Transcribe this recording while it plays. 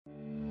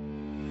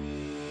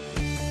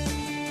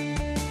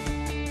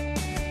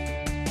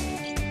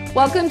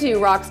Welcome to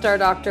Rockstar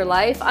Doctor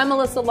Life. I'm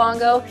Melissa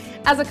Longo.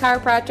 As a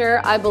chiropractor,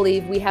 I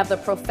believe we have the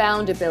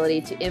profound ability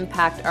to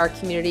impact our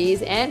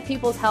communities and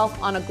people's health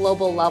on a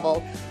global level,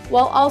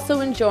 while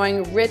also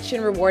enjoying rich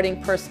and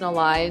rewarding personal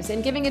lives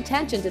and giving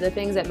attention to the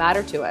things that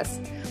matter to us.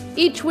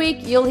 Each week,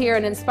 you'll hear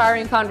an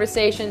inspiring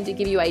conversation to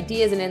give you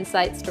ideas and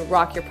insights to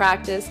rock your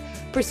practice,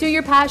 pursue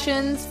your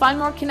passions, find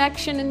more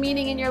connection and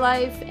meaning in your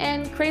life,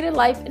 and create a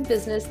life and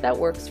business that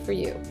works for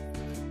you.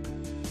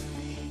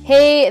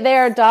 Hey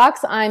there,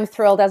 docs. I'm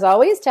thrilled, as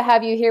always, to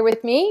have you here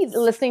with me,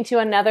 listening to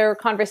another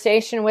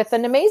conversation with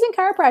an amazing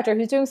chiropractor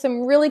who's doing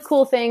some really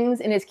cool things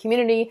in his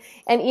community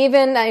and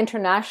even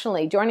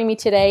internationally. Joining me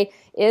today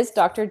is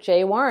Dr.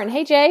 Jay Warren.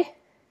 Hey, Jay.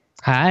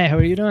 Hi, how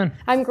are you doing?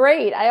 I'm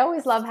great. I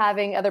always love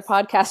having other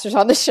podcasters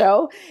on the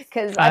show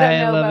because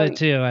I love it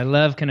too. I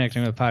love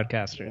connecting with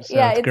podcasters. So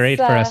yeah, it's great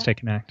for us to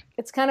connect.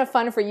 It's kind of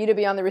fun for you to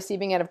be on the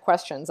receiving end of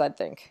questions, I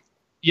think.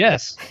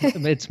 Yes,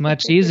 it's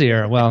much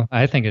easier. Well,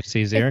 I think it's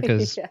easier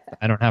because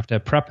I don't have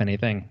to prep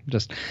anything.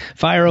 Just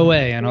fire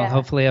away and I'll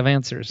hopefully have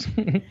answers.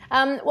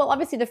 Well,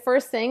 obviously the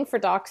first thing for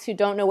docs who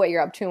don't know what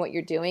you're up to and what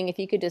you're doing, if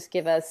you could just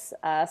give us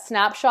a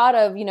snapshot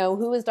of,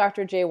 who is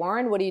Dr. Jay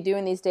Warren? What are you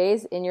doing these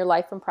days in your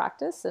life and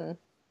practice? And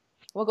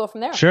we'll go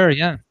from there. Sure,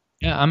 yeah.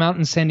 Yeah, I'm out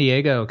in San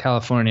Diego,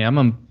 California. I'm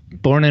a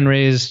born and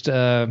raised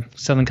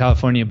Southern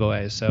California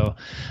boy. So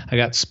I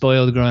got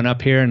spoiled growing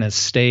up here and have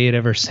stayed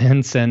ever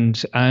since. And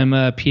I'm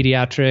a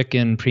pediatric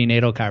and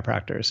prenatal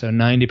chiropractor. So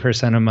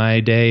 90% of my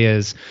day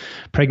is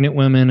pregnant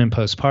women and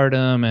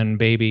postpartum and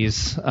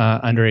babies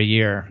under a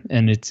year.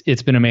 And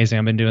it's been amazing.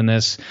 I've been doing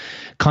this,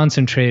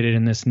 concentrated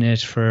in this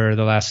niche for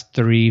the last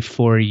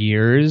 3-4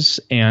 years.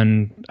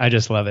 And I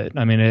just love it.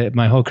 I mean,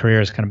 my whole career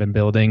has kind of been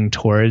building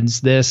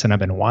towards this and I've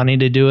been wanting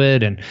to do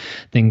it. And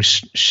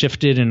things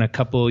shifted in a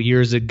couple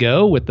years ago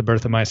with the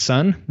birth of my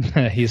son.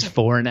 He's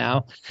 4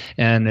 now,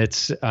 and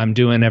I'm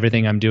doing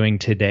everything I'm doing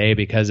today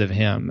because of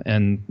him.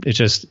 And it's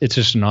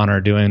just an honor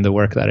doing the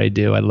work that I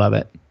do. I love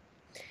it.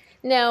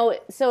 Now,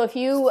 so if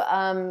you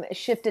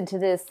shifted to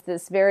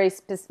this very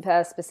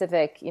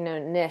specific,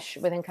 niche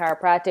within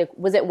chiropractic,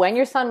 was it when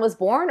your son was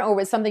born, or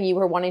was it something you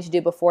were wanting to do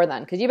before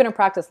then? Because you've been in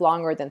practice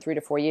longer than 3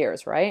 to 4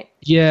 years, right?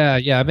 Yeah.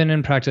 I've been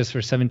in practice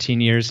for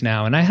 17 years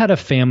now, and I had a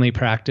family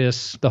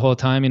practice the whole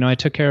time. I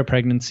took care of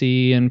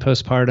pregnancy and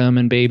postpartum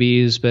and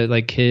babies, but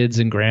like kids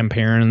and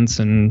grandparents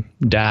and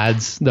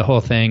dads, the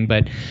whole thing.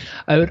 But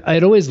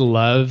I'd always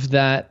loved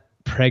that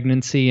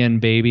pregnancy and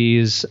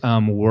babies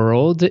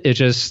world. It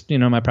just,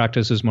 my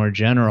practice was more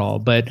general.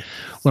 But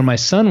when my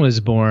son was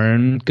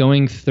born, we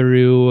went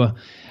through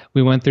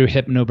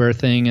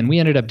hypnobirthing and we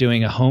ended up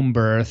doing a home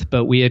birth,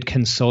 but we had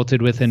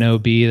consulted with an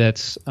OB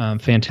that's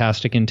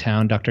fantastic in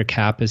town. Dr.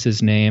 Kapp is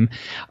his name.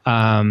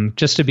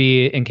 Just to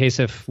be, in case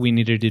if we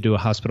needed to do a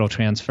hospital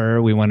transfer,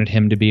 we wanted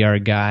him to be our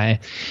guy.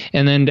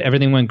 And then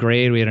everything went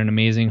great. We had an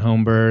amazing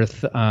home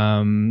birth.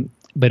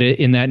 But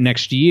in that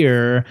next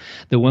year,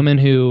 the woman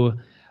who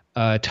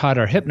taught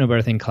our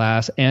hypnobirthing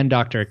class and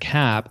Dr.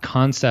 Kapp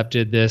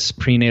concepted this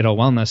prenatal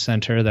wellness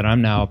center that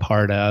I'm now a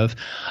part of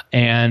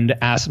and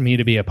asked me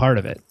to be a part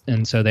of it.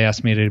 And so they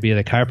asked me to be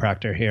the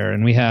chiropractor here.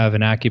 And we have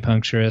an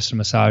acupuncturist, a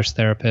massage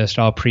therapist,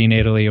 all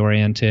prenatally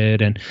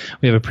oriented. And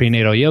we have a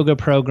prenatal yoga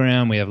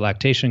program. We have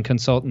lactation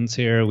consultants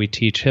here. We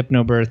teach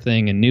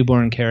hypnobirthing and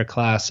newborn care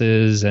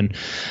classes. And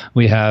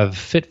we have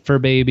Fit for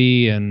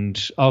Baby and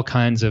all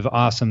kinds of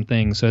awesome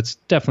things. So it's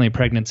definitely a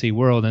pregnancy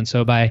world. And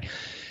so by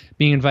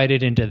being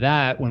invited into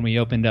that when we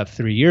opened up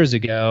 3 years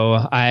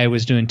ago, I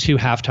was doing 2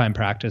 halftime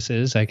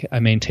practices. I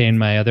maintained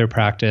my other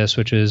practice,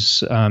 which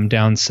is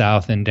down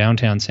south in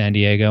downtown San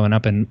Diego, and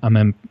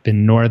I'm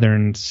in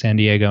northern San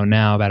Diego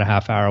now, about a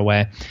half hour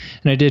away.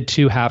 And I did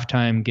 2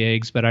 halftime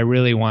gigs, but I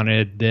really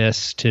wanted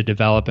this to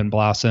develop and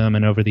blossom.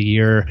 And over the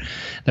year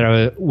that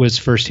I was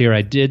first here,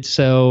 I did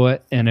so,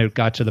 and it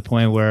got to the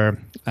point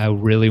where I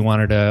really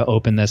wanted to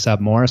open this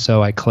up more.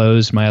 So I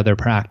closed my other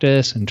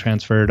practice and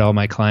transferred all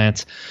my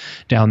clients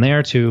down there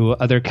to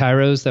other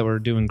chiros that were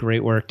doing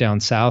great work down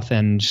south,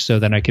 and so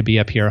that I could be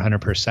up here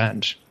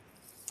 100%.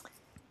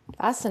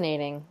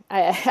 Fascinating.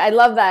 I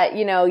love that,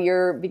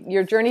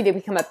 your journey to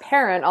become a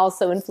parent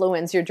also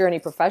influenced your journey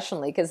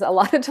professionally, because a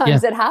lot of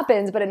times it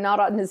happens, but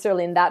not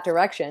necessarily in that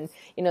direction.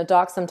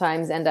 Docs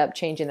sometimes end up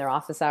changing their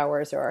office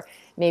hours, or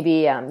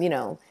maybe,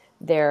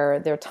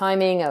 their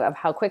timing of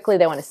how quickly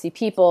they want to see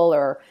people,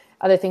 or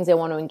other things they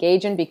want to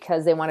engage in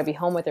because they want to be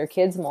home with their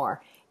kids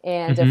more.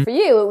 And for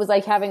you, it was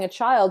like having a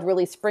child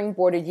really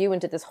springboarded you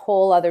into this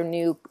whole other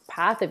new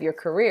path of your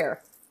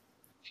career.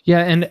 Yeah,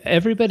 and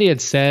everybody had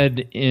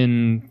said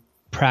in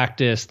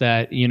practice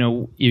that,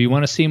 you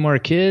want to see more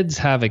kids,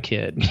 have a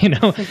kid,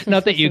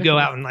 not that you go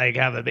out and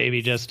have a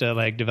baby just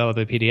to develop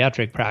a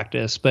pediatric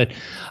practice, but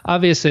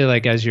obviously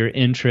as your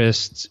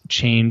interests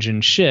change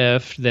and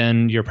shift,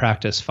 then your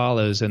practice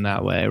follows in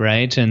that way.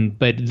 Right.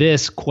 But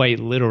this quite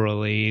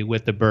literally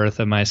with the birth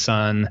of my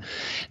son,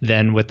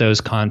 then with those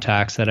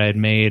contacts that I had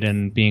made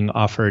and being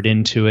offered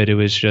into it, it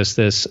was just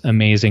this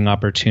amazing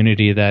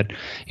opportunity that,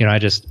 I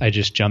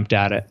just jumped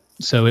at it.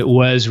 So it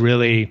was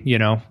really,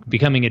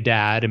 becoming a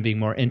dad and being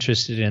more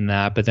interested in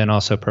that, but then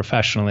also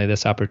professionally,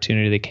 this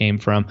opportunity that came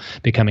from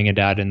becoming a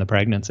dad in the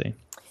pregnancy.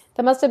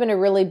 That must have been a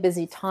really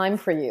busy time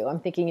for you. I'm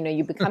thinking,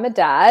 you become a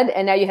dad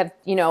and now you have,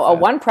 a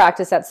one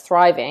practice that's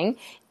thriving,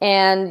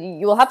 and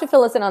you will have to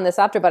fill us in on this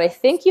after, but I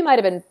think you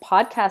might've been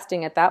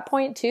podcasting at that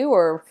point too,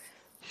 or...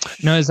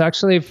 No, it's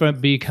actually from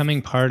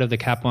becoming part of the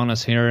Cap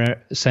Wellness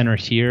Center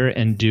here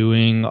and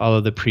doing all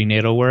of the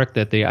prenatal work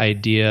that the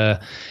idea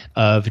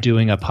of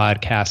doing a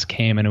podcast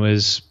came. And it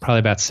was probably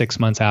about 6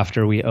 months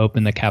after we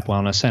opened the Cap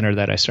Wellness Center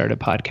that I started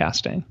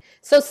podcasting.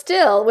 So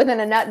still within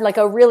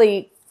a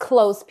really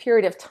close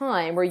period of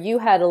time where you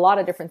had a lot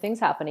of different things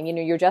happening.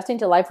 You're adjusting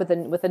to life with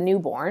a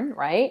newborn,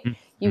 right? Mm-hmm.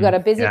 You got a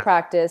busy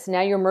practice.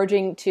 Now you're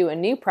merging to a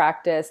new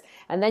practice,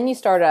 and then you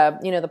start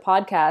the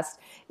podcast.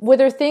 Were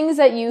there things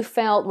that you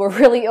felt were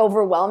really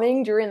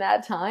overwhelming during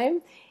that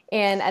time?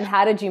 And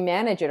how did you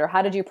manage it, or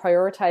how did you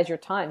prioritize your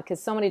time?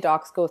 Because so many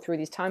docs go through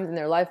these times in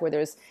their life where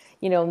there's,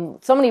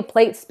 so many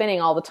plates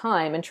spinning all the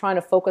time, and trying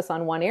to focus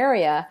on one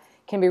area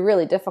can be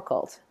really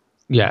difficult.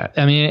 Yeah.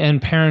 I mean,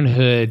 and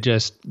parenthood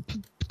just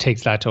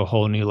takes that to a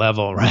whole new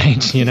level,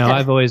 right?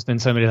 I've always been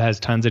somebody that has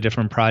tons of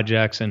different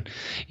projects and,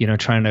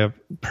 trying to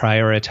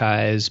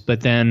prioritize,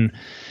 but then,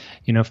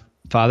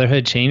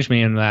 fatherhood changed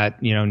me in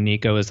that,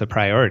 Niko is the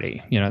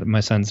priority.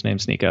 My son's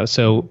name's Niko.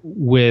 So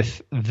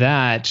with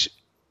that,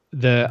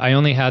 I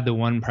only had the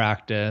one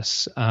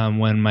practice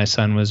when my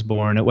son was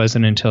born. It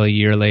wasn't until a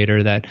year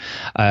later that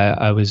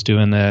I was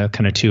doing the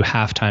kind of 2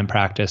 half-time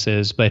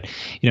practices. But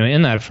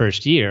in that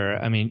first year,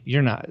 I mean,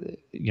 you're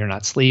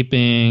not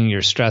sleeping,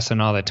 you're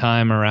stressing all the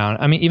time around.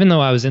 I mean, even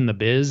though I was in the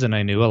biz and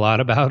I knew a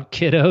lot about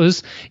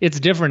kiddos, it's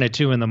different at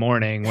 2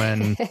 a.m.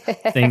 when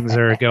things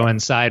are going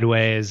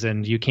sideways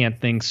and you can't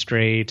think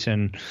straight,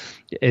 and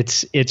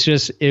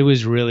it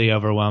was really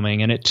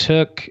overwhelming, and it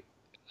took.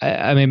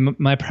 I mean,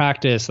 my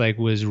practice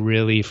was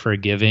really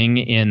forgiving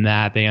in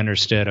that they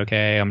understood,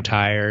 okay, I'm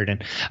tired.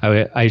 And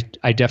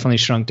I definitely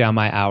shrunk down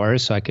my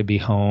hours so I could be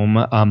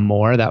home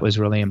more. That was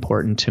really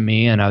important to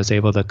me. And I was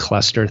able to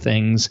cluster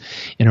things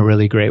in a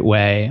really great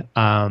way.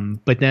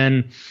 But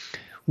then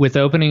with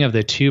opening of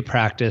the 2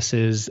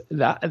 practices,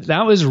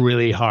 that was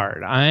really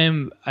hard.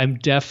 I'm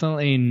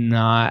definitely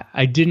not,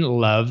 I didn't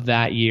love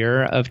that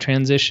year of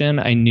transition.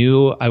 I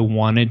knew I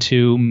wanted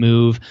to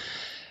move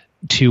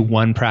to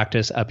one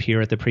practice up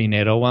here at the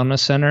Prenatal Wellness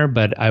Center,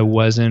 but I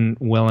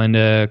wasn't willing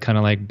to kind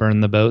of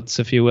burn the boats,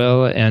 if you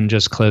will, and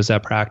just close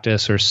that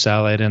practice or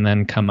sell it and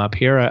then come up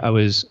here.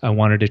 I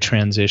wanted to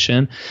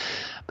transition,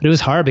 but it was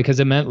hard because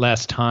it meant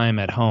less time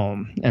at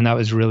home, and that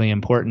was really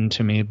important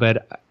to me.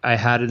 But I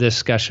had a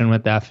discussion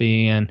with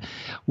Effie and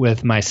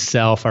with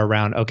myself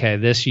around, okay,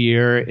 this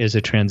year is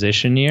a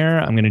transition year.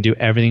 I'm going to do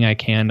everything I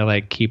can to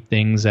keep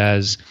things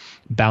as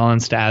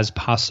balanced as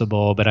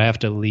possible, but I have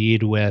to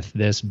lead with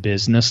this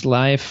business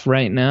life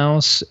right now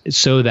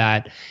so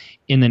that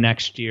in the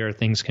next year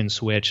things can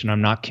switch and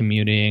I'm not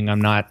commuting.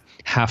 I'm not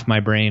half my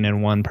brain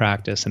in one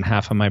practice and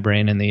half of my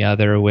brain in the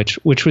other, which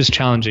was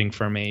challenging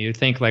for me. You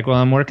think well,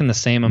 I'm working the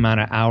same amount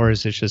of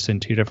hours, it's just in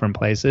 2 different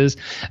places.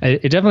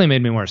 It definitely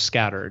made me more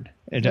scattered.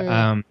 I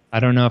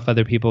don't know if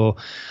other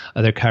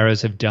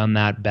chiros have done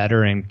that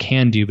better and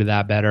can do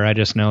that better. I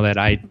just know that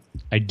I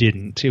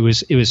didn't. It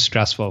was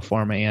stressful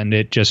for me, and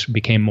it just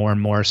became more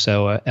and more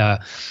so a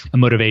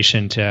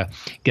motivation to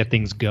get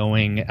things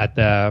going at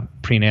the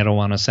Prenatal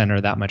Wellness Center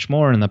that much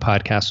more. And the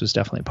podcast was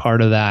definitely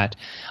part of that,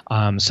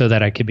 so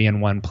that I could be in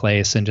one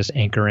place and just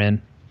anchor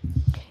in.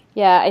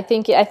 Yeah, I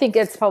think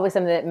it's probably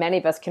something that many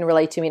of us can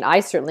relate to. I mean, I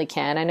certainly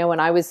can. I know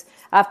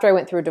after I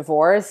went through a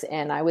divorce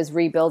and I was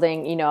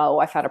rebuilding,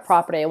 I found a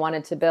property I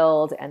wanted to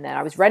build, and then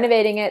I was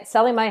renovating it,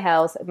 selling my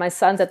house. My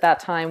sons at that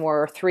time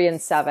were 3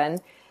 and 7,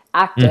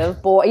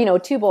 active,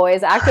 2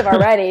 boys, active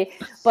already,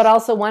 but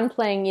also one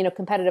playing,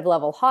 competitive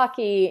level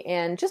hockey,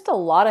 and just a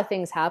lot of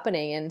things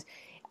happening. And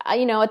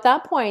at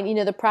that point,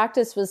 the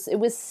practice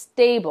was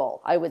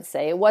stable, I would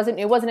say. It wasn't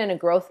in a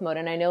growth mode.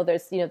 And I know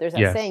there's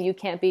that saying, you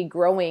can't be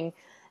growing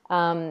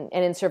and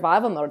in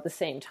survival mode at the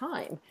same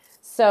time.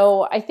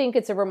 So I think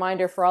it's a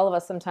reminder for all of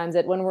us sometimes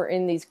that when we're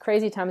in these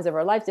crazy times of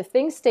our lives, if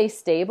things stay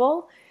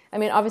stable, I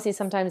mean, obviously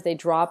sometimes they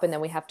drop and then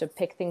we have to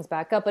pick things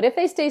back up. But if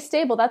they stay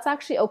stable, that's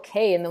actually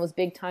okay in those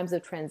big times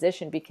of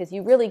transition, because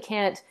you really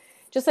can't,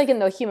 just like in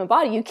the human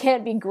body, you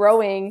can't be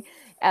growing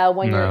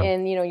when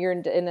you're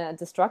in a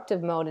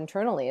destructive mode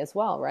internally as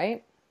well,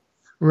 right?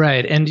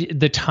 Right. And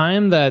the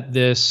time that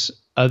this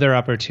other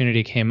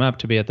opportunity came up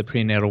to be at the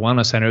Prenatal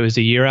Wellness Center, it was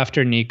a year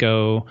after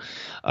Niko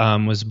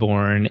was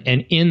born.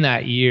 And in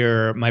that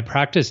year, my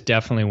practice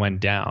definitely went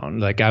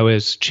down. I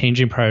was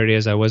changing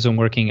priorities. I wasn't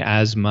working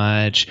as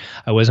much.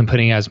 I wasn't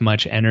putting as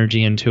much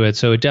energy into it.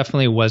 So it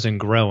definitely wasn't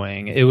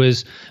growing. It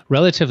was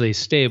relatively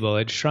stable.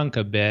 It shrunk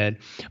a bit.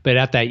 But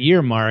at that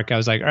year mark, I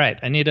was like, all right,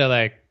 I need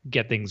to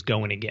get things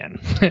going again.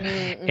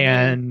 Mm-hmm.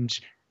 And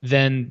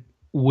then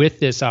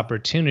with this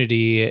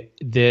opportunity,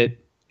 that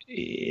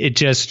it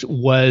just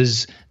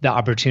was the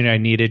opportunity I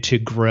needed to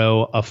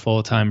grow a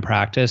full-time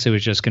practice. It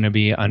was just going to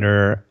be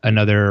under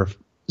another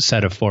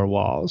set of four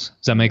walls.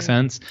 Does that make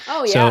sense?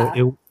 Oh, yeah.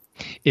 So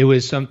it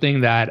was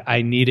something that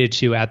I needed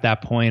to, at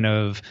that point,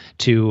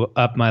 to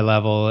up my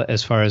level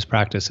as far as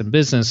practice and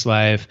business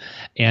life.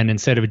 And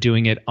instead of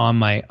doing it on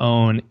my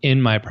own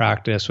in my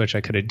practice, which I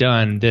could have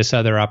done, this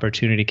other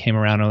opportunity came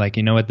around. I'm like,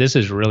 you know what, this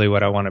is really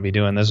what I want to be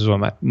doing. This is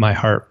what my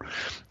heart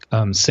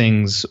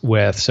sings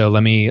with. So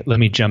let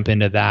me jump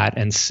into that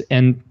and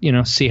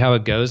see how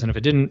it goes. And if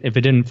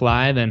it didn't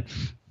fly, then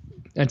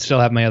I'd still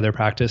have my other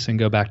practice and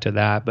go back to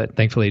that. But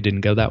thankfully it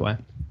didn't go that way.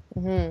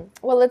 Mm-hmm.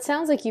 Well, it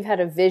sounds like you've had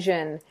a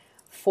vision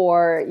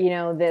for,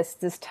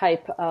 this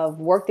type of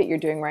work that you're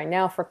doing right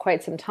now for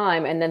quite some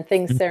time, and then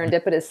things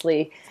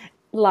serendipitously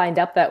lined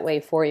up that way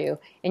for you.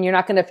 And you're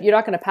not going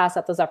to pass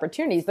up those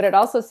opportunities. But it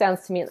also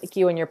sounds to me like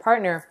you and your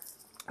partner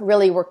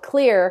really were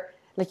clear,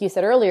 like you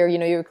said earlier, you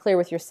were clear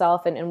with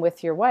yourself and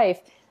with your wife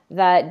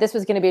that this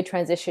was going to be a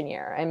transition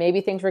year, and maybe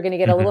things were going to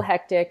get a little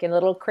hectic and a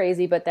little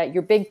crazy, but that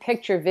your big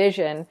picture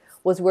vision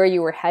was where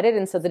you were headed.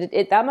 And so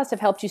that must have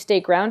helped you stay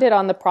grounded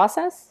on the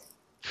process.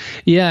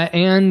 Yeah,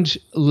 and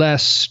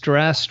less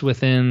stressed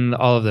within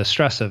all of the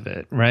stress of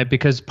it, right?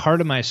 Because part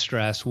of my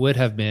stress would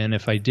have been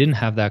if I didn't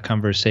have that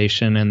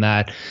conversation and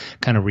that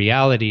kind of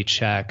reality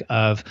check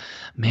of,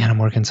 man, I'm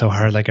working so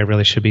hard, like I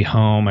really should be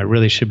home, I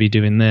really should be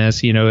doing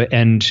this,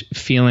 and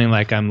feeling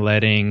like I'm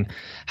letting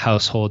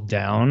household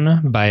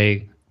down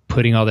by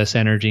putting all this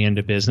energy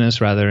into business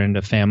rather than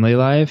into family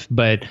life.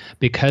 But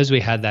because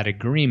we had that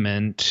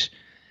agreement,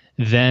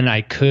 then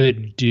I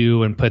could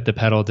do and put the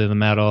pedal to the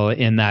metal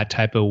in that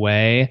type of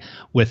way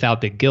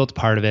without the guilt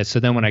part of it. So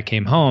then when I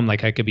came home,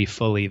 like I could be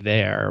fully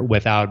there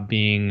without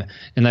being,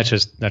 and that's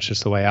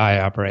just the way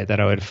I operate,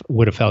 that I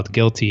would have felt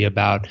guilty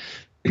about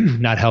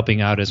not helping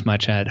out as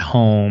much at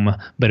home,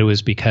 but it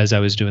was because I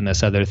was doing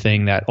this other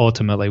thing that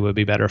ultimately would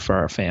be better for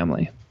our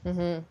family.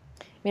 Mm-hmm.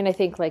 I mean, I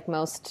think like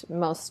most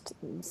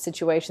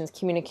situations,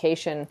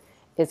 communication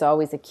is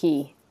always a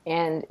key.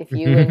 And if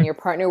you and your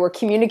partner were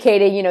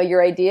communicating,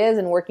 your ideas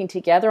and working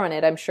together on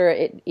it, I'm sure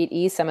it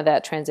eased some of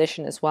that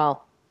transition as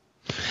well.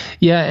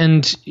 Yeah.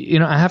 And,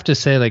 I have to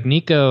say, like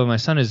Niko, my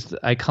son,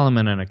 I call him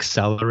an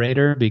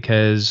accelerator,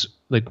 because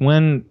like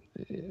when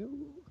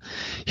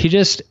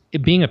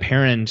being a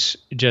parent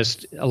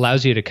just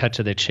allows you to cut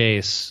to the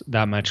chase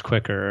that much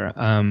quicker.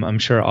 I'm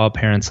sure all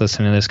parents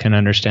listening to this can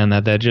understand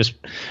that just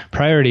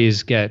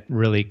priorities get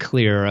really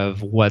clear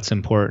of what's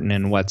important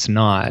and what's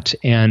not.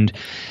 And,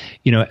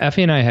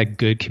 Effie and I had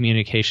good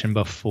communication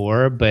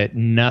before, but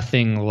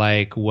nothing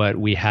like what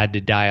we had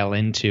to dial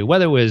into,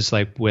 whether it was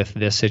like with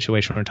this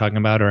situation we're talking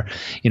about, or,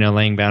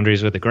 laying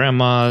boundaries with the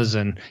grandmas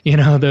and,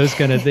 those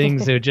kind of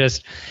things.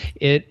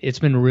 It's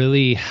been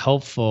really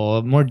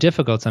helpful, more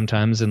difficult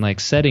sometimes in like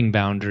setting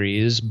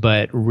boundaries,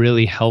 but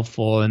really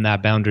helpful in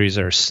that boundaries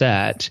are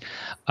set.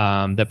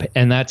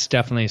 And that's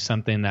definitely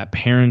something that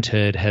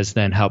parenthood has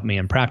then helped me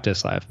in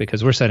practice life,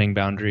 because we're setting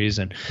boundaries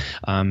and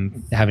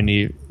having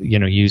to,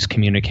 use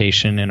communication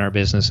in our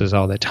businesses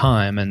all the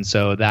time. And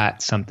so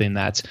that's something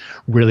that's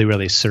really,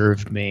 really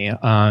served me.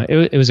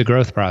 It was a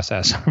growth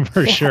process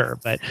for sure,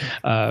 but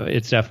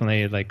it's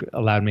definitely like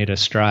allowed me to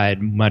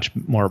stride much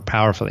more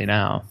powerfully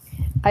now.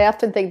 I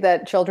often think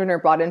that children are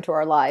brought into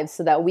our lives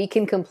so that we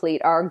can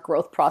complete our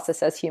growth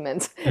process as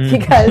humans.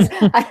 Because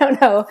I don't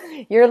know,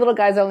 your little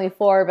guy's only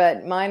 4,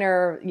 but mine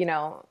are,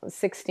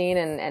 16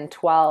 and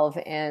 12,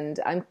 and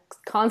I'm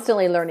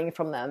constantly learning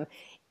from them.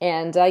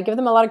 And I give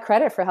them a lot of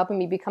credit for helping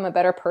me become a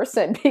better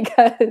person,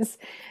 because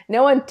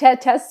no one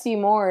tests you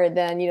more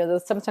than,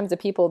 sometimes the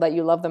people that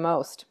you love the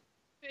most.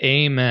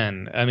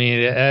 Amen. I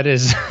mean, that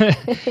is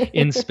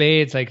in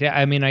spades. Like,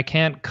 I mean, I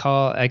can't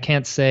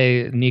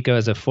say Niko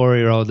as a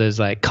 4-year-old is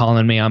like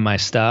calling me on my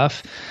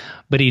stuff,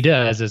 but he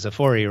does as a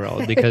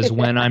 4-year-old, because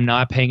when I'm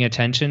not paying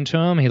attention to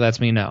him, he lets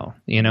me know,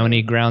 and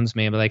he grounds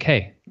me and be like,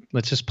 hey,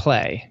 let's just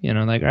play,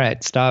 like, all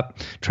right, stop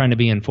trying to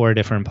be in 4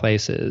 different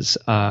places.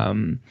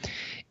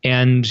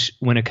 And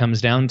when it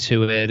comes down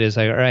to it, is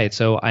like, all right,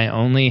 so I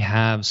only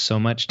have so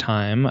much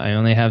time. I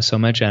only have so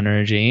much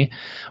energy.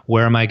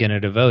 Where am I going to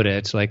devote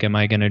it? Like, am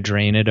I going to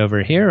drain it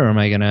over here, or am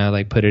I going to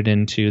like put it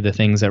into the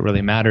things that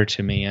really matter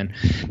to me? And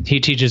he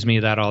teaches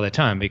me that all the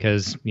time,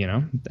 because,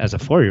 as a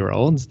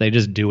 4-year-old, they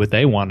just do what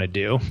they want to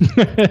do.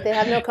 They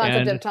have no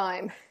concept of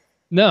time.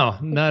 No,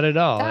 not at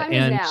all. Time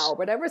is now.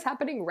 Whatever's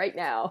happening right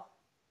now.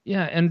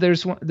 Yeah. And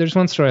there's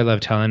one story I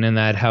love telling, in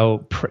that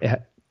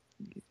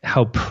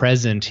how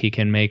present he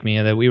can make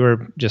me, that we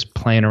were just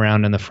playing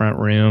around in the front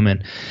room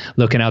and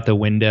looking out the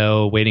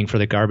window, waiting for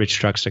the garbage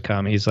trucks to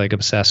come. He's like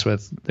obsessed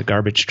with the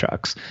garbage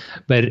trucks.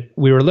 But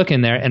we were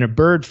looking there, and a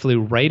bird flew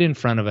right in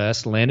front of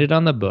us, landed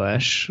on the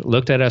bush,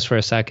 looked at us for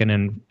a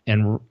second,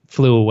 and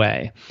flew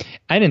away.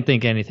 I didn't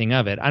think anything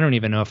of it. I don't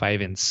even know if I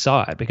even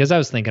saw it, because I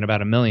was thinking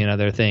about a million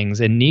other things.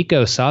 And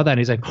Niko saw that, and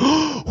he's like,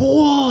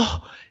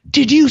 whoa,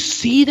 did you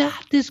see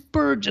that? This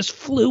bird just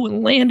flew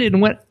and landed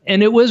and went,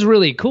 and it was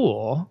really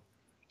cool.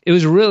 it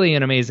was really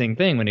an amazing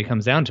thing when it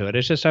comes down to it.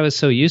 It's just I was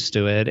so used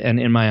to it and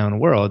in my own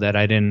world that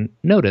I didn't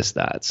notice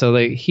that. So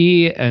like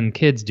he and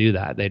kids do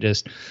that. They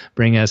just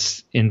bring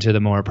us into the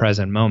more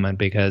present moment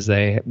because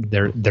they're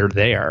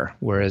there.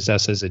 Whereas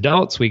us as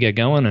adults, we get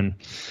going and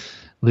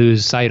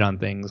lose sight on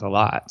things a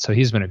lot. So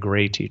he's been a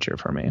great teacher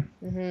for me.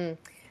 Mm-hmm.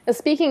 Now,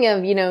 speaking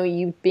of,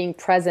 you being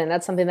present,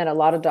 that's something that a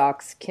lot of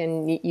docs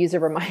can use a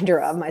reminder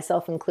of,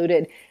 myself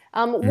included.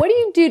 What do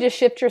you do to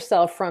shift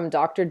yourself from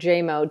Dr.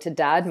 J mode to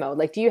dad mode?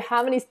 Like, do you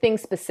have anything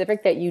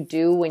specific that you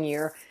do when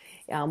you're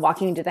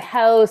walking into the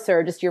house,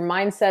 or just your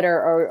mindset,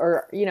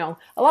 or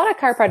a lot of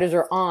chiropractors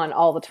are on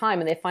all the time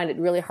and they find it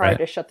really hard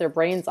to shut their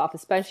brains off,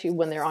 especially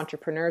when they're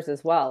entrepreneurs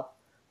as well.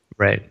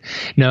 Right.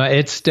 No,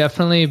 it's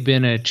definitely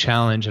been a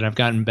challenge, and I've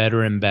gotten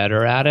better and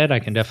better at it. I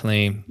can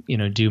definitely,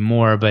 do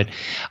more, but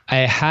I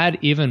had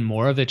even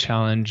more of a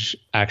challenge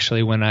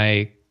actually when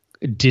I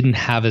didn't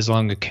have as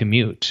long a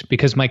commute,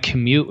 because my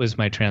commute was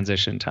my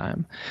transition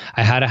time.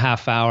 I had a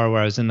half hour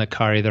where I was in the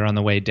car either on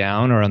the way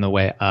down or on the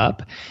way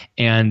up.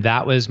 And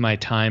that was my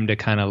time to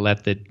kind of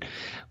let the,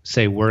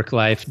 say, work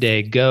life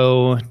day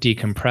go,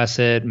 decompress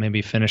it,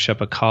 maybe finish up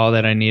a call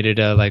that I needed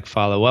to like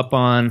follow up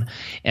on,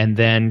 and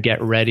then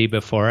get ready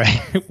before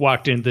I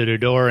walked into the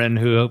door, and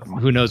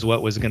who knows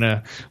what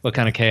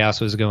kind of chaos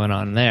was going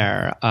on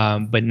there.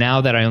 But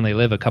now that I only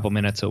live a couple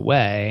minutes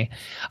away,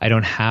 I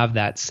don't have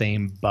that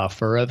same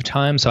buffer of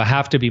time. So I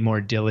have to be more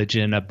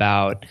diligent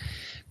about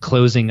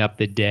closing up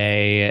the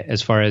day,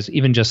 as far as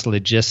even just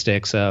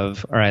logistics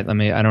of, all right,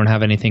 I don't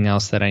have anything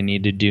else that I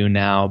need to do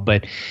now,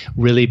 but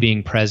really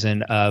being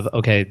present of,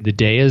 okay, the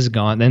day is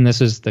gone. Then this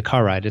is the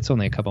car ride. It's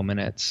only a couple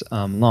minutes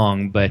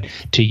long, but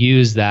to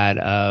use that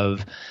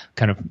of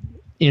kind of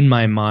in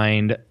my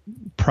mind,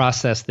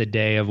 process the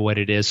day of what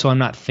it is. So I'm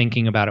not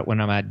thinking about it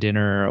when I'm at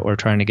dinner or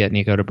trying to get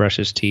Niko to brush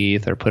his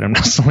teeth or put him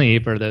to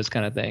sleep or those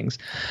kind of things.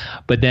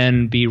 But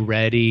then be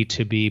ready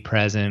to be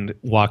present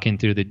walking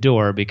through the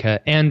door,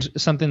 and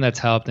something that's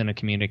helped in a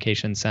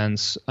communication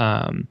sense.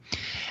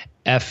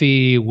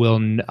 Effie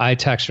I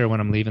text her when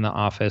I'm leaving the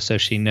office so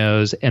she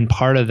knows. And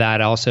part of that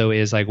also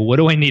is like, what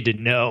do I need to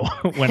know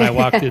when I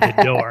walk through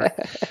the door?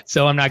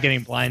 So I'm not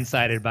getting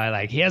blindsided by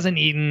like, he hasn't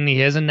eaten, he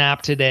hasn't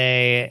napped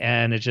today,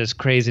 and it's just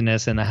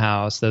craziness in the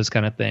house, those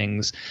kind of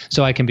things.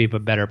 So I can be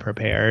better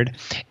prepared.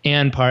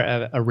 And part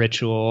of a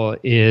ritual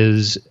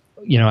is,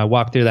 I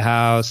walk through the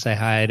house, say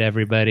hi to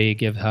everybody,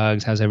 give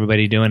hugs, how's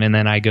everybody doing? And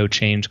then I go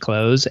change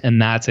clothes.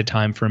 And that's a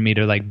time for me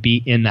to like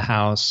be in the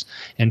house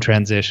and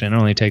transition. It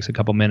only takes a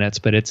couple minutes,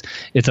 but it's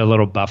a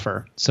little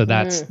buffer. So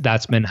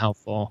that's been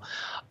helpful.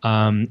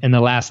 And the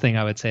last thing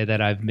I would say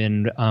that I've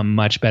been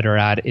much better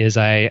at is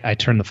I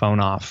turn the phone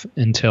off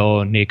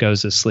until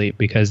Niko's asleep,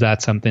 because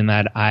that's something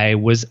that I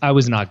was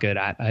not good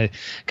at. I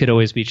could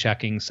always be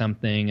checking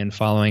something and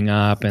following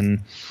up,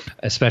 and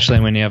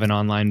especially when you have an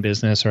online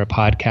business or a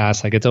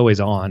podcast, like it's always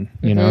on.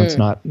 It's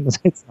not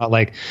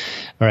like,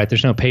 all right,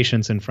 there's no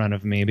patients in front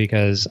of me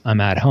because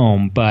I'm at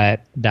home,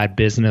 but that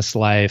business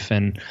life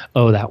and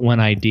that one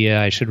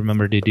idea, I should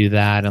remember to do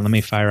that, and let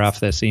me fire off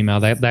this email.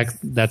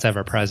 That's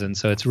ever present.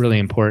 So it's really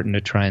important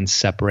to try and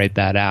separate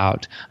that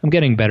out. I'm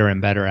getting better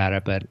and better at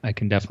it, but I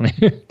can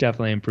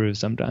definitely improve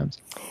sometimes.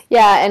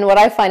 Yeah, and what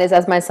I find is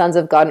as my sons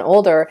have gotten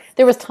older,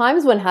 there was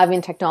times when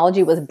having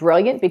technology was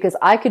brilliant, because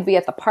I could be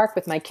at the park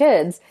with my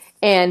kids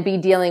and be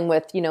dealing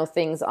with,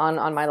 things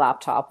on my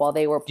laptop while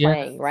they were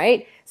playing,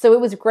 right? So it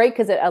was great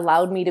because it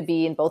allowed me to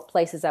be in both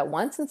places at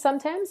once, and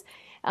sometimes.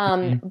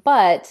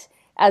 But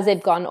as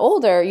they've gotten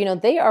older,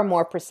 they are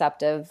more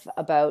perceptive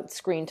about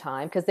screen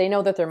time, because they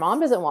know that their mom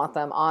doesn't want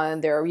them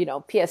on their,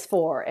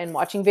 PS4 and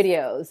watching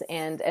videos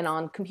and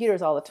on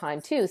computers all the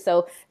time too.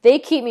 So they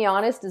keep me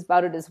honest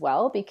about it as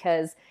well,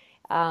 because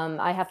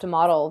I have to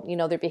model,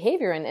 their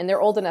behavior, and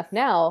they're old enough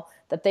now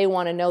that they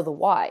want to know the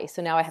why.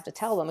 So now I have to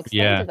tell them,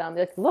 explain to them,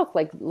 look,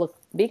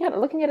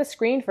 looking at a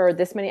screen for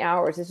this many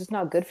hours is just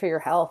not good for your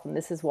health, and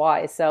this is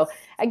why. So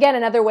again,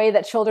 another way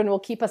that children will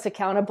keep us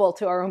accountable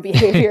to our own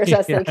behaviors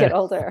as they get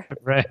older.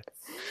 Right.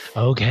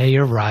 Okay,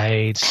 you're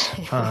right.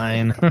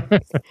 Fine.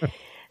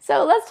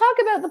 So let's talk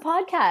about the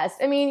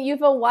podcast. I mean, you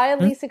have a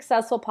wildly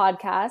successful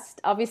podcast.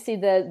 Obviously,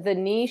 the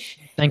niche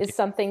is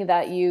something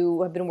that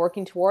you have been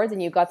working towards,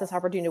 and you got this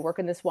opportunity to work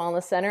in this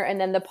wellness center. And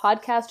then the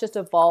podcast just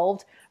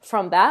evolved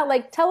from that.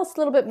 Like, tell us a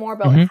little bit more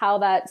about how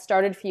that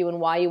started for you and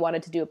why you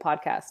wanted to do a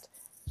podcast.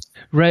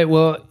 Right.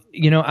 Well,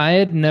 I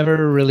had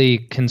never really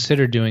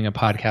considered doing a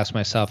podcast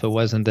myself. It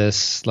wasn't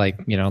this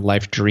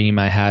life dream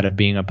I had of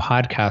being a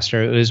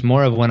podcaster. It was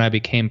more of when I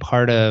became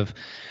part of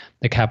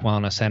the CAP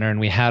Wellness Center, and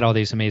we had all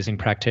these amazing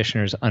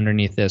practitioners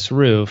underneath this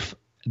roof,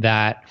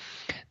 that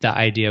the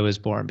idea was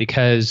born.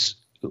 Because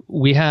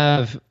we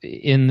have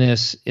in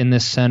this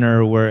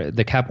center, where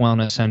the CAP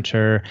Wellness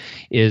Center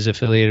is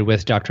affiliated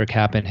with Dr.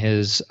 CAP and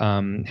his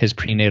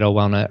prenatal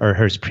wellness, or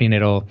his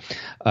prenatal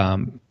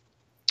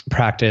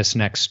practice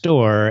next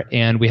door,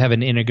 and we have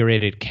an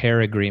integrated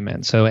care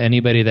agreement. So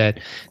anybody that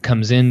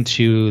comes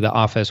into the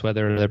office,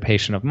 whether they're a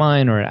patient of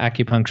mine or an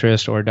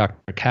acupuncturist or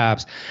Dr.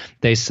 Capps,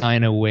 they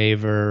sign a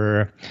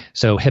waiver.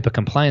 So HIPAA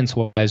compliance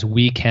wise,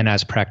 we can,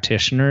 as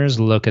practitioners,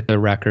 look at the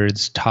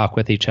records, talk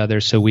with each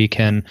other, so we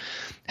can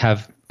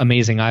have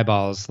amazing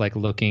eyeballs, like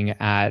looking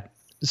at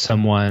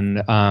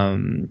someone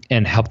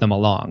and help them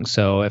along.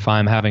 So if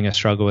I'm having a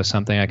struggle with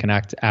something, I can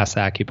ask the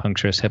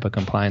acupuncturist HIPAA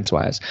compliance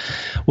wise.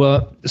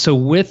 Well, so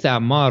with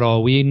that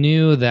model, we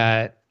knew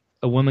that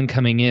a woman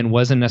coming in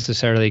wasn't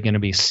necessarily going to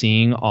be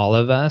seeing all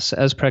of us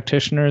as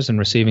practitioners and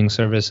receiving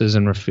services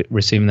and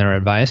receiving their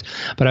advice,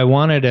 but I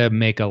wanted to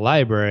make a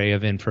library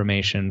of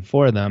information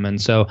for them.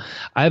 And so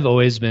I've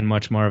always been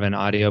much more of an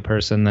audio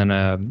person than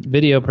a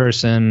video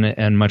person,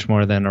 and much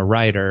more than a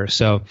writer.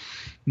 So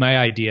my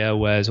idea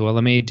was, well,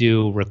 let me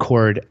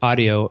record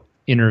audio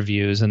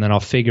interviews, and then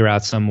I'll figure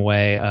out some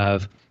way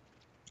of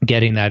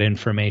getting that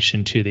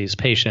information to these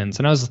patients.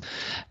 And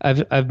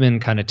I've been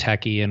kind of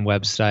techie and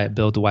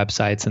build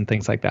websites and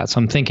things like that. So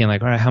I'm thinking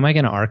like, all right, how am I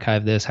going to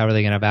archive this? How are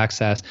they going to have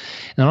access?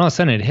 And then all of a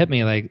sudden it hit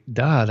me like,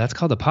 duh, that's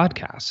called a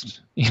podcast,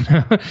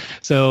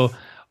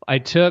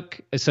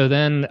 So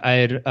then I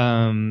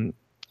had,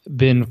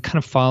 been kind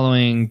of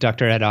following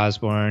Dr. Ed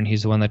Osborne.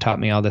 He's the one that taught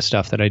me all the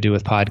stuff that I do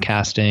with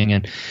podcasting.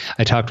 And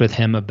I talked with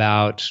him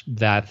about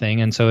that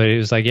thing. And so it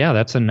was like, yeah,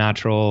 that's a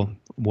natural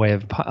way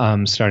of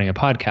starting a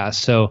podcast.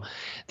 So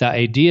the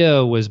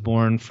idea was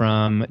born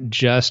from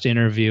just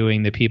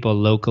interviewing the people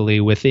locally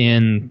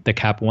within the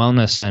CAP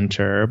Wellness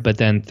Center, but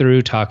then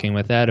through talking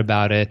with Ed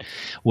about it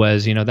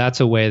was, that's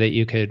a way that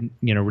you could,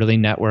 really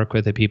network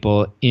with the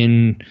people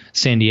in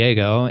San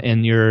Diego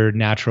in your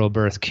natural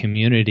birth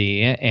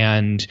community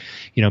and,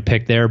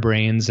 pick their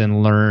brains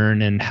and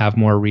learn and have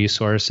more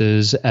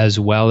resources, as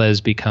well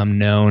as become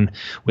known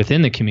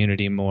within the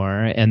community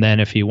more. And then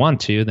if you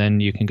want to,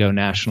 then you can go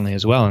nationally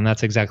as well. And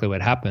that's exactly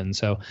what happened.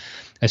 So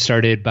I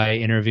started by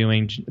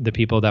interviewing the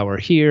people that were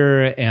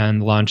here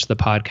and launched the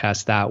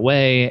podcast that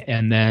way.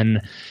 And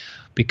then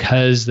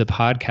because the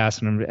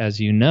podcast, as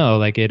you know,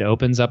 like it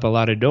opens up a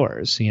lot of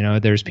doors.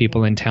 There's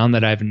people in town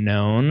that I've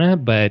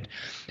known, but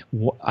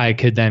I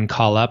could then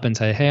call up and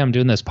say, hey, I'm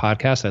doing this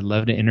podcast. I'd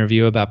love to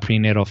interview about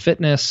prenatal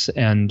fitness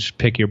and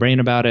pick your brain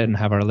about it and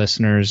have our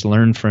listeners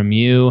learn from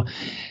you.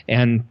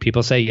 And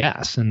people say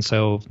yes. And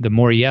so the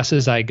more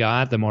yeses I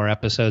got, the more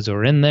episodes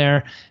were in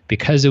there.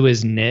 Because it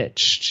was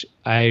niched,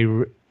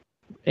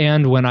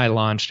 and when I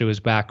launched, it was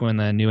back when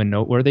the New and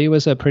Noteworthy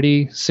was a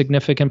pretty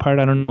significant part.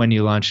 I don't know when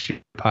you launched your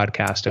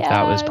podcast, if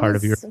that was part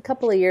of your... a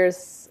couple of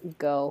years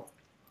ago.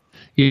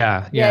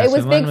 Yeah. It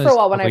was big for a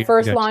while. When I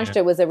first launched,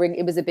 it was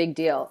a big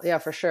deal. Yeah,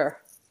 for sure.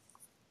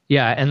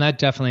 Yeah, and that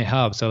definitely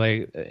helped. So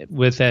like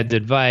with Ed's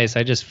advice,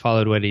 I just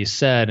followed what he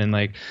said and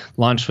like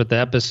launched with the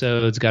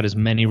episodes, got as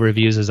many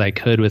reviews as I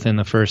could within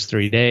the first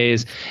 3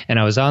 days. And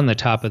I was on the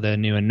top of the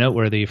New and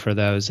Noteworthy for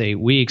those 8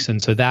 weeks.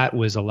 And so that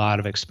was a lot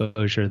of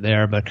exposure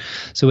there. But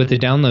so with the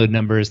download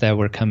numbers that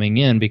were coming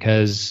in,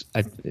 because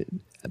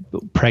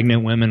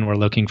pregnant women were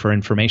looking for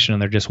information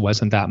and there just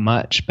wasn't that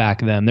much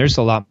back then. There's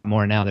a lot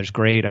more now.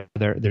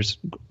 There's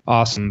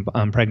awesome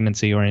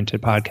pregnancy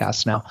oriented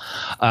podcasts now.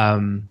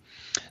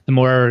 The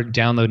more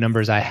download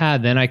numbers I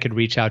had, then I could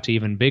reach out to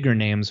even bigger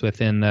names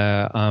within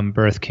the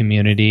birth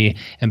community.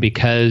 And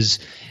because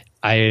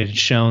I had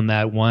shown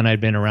that, one,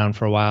 I'd been around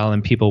for a while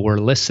and people were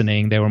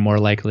listening, they were more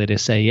likely to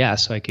say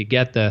yes. So I could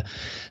get the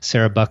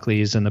Sarah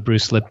Buckleys and the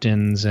Bruce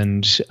Liptons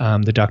and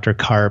the Dr.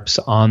 Karps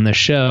on the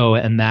show.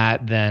 And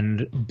that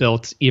then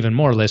built even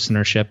more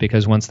listenership,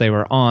 because once they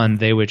were on,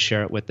 they would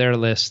share it with their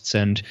lists,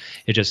 and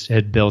it just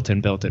had built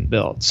and built and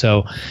built.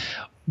 So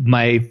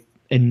my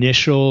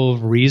initial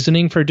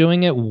reasoning for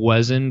doing it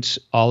wasn't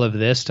all of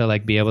this to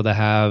like be able to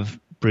have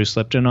Bruce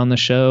Lipton on the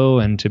show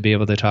and to be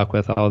able to talk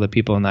with all the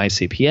people in the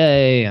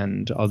ICPA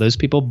and all those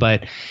people,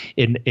 but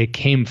it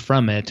came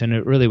from it. And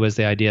it really was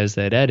the ideas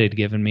that Ed had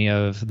given me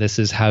of, this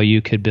is how you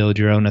could build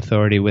your own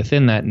authority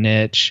within that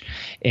niche,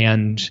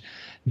 and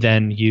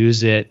then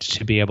use it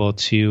to be able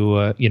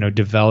to,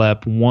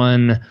 develop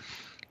one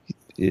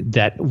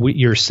that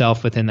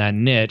yourself within that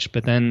niche.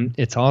 But then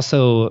it's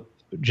also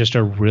just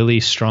a really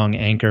strong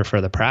anchor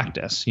for the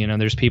practice.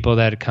 There's people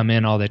that come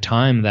in all the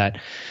time that,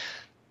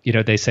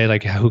 they say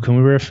like, who can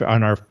we refer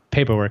on our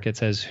paperwork? It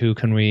says, who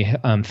can we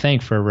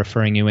thank for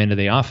referring you into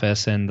the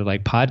office? And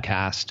like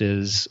podcast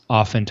is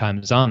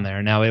oftentimes on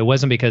there. Now, it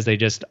wasn't because they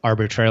just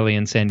arbitrarily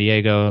in San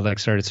Diego, like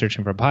started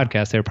searching for a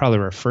podcast. They were probably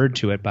referred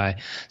to it by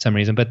some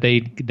reason, but they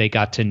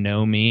got to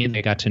know me.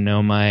 They got to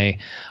know my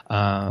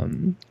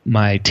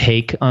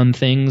take on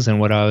things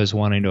and what I was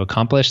wanting to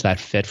accomplish that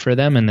fit for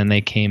them. And then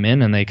they came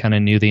in and they kind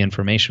of knew the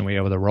information, we were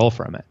able to roll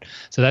from it.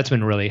 So that's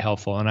been really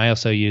helpful. And I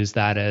also use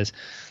that as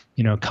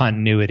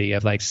continuity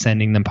of like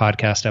sending them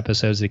podcast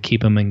episodes to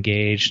keep them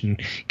engaged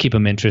and keep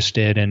them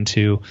interested, and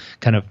to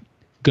kind of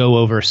go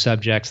over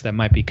subjects that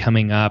might be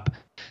coming up,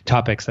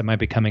 topics that might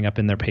be coming up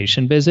in their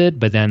patient visit,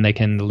 but then they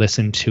can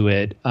listen to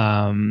it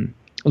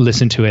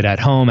listen to it at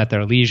home at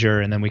their leisure,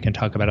 and then we can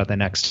talk about it the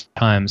next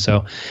time.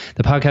 So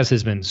the podcast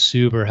has been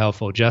super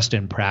helpful just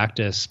in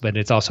practice, but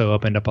it's also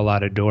opened up a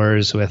lot of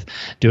doors with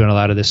doing a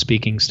lot of the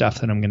speaking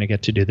stuff that I'm going to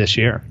get to do this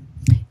year.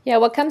 Yeah,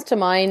 what comes to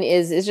mind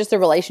is just the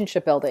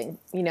relationship building.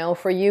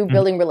 For you,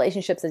 building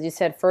relationships, as you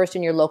said, first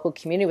in your local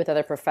community with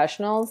other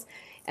professionals,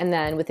 and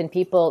then within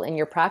people in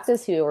your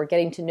practice who are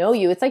getting to know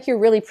you. It's like you're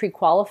really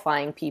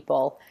pre-qualifying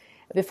people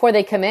before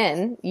they come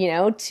in,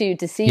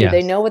 to see you.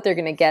 They know what they're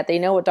going to get. They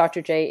know what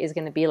Dr. J is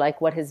going to be like,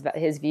 what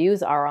his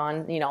views are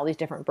on, all these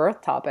different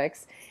birth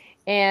topics.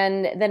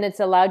 And then it's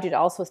allowed you to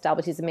also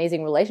establish these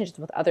amazing relationships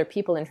with other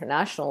people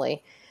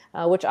internationally,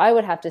 which I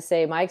would have to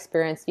say my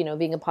experience,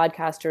 being a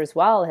podcaster as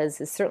well, has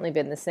certainly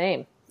been the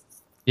same.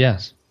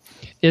 Yes.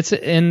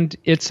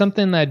 It's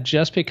something that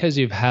just because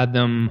you've had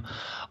them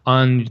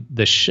on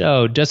the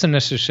show doesn't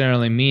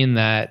necessarily mean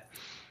that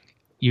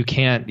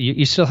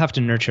you still have to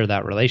nurture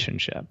that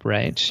relationship,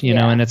 right? You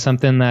know, and it's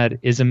something that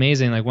is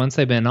amazing. Like once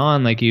they've been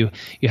on, like you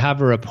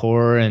have a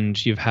rapport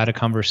and you've had a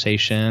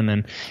conversation,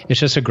 and it's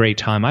just a great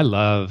time. I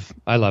love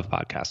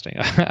podcasting.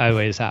 I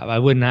always have. I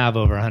wouldn't have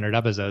over 100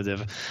 episodes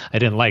if I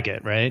didn't like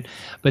it, right?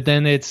 But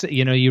then it's,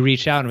 you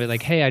reach out and be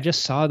like, hey, I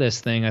just saw this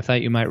thing. I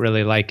thought you might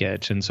really like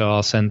it. And so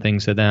I'll send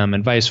things to them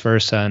and vice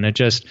versa. And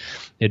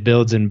it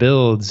builds and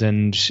builds.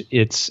 And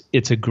it's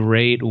a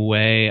great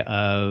way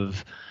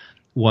of,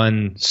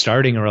 one,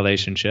 starting a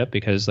relationship,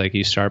 because like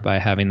you start by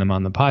having them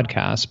on the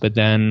podcast, but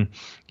then,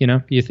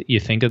 you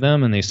think of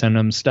them and they send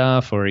them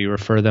stuff, or you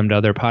refer them to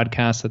other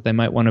podcasts that they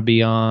might want to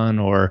be on,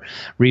 or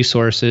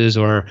resources,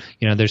 or,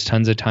 there's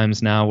tons of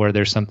times now where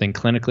there's something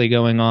clinically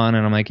going on.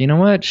 And I'm like, you know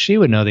what, she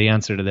would know the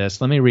answer to this.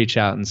 Let me reach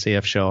out and see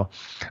if she'll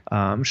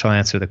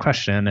answer the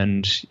question.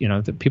 And,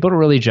 the people are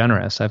really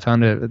generous. I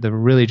found they're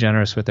really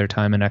generous with their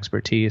time and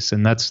expertise.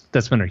 And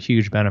that's been a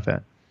huge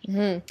benefit.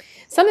 Mm-hmm.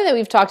 Something that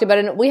we've talked about,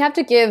 and we have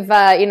to give,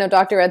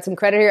 Dr. Ed some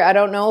credit here. I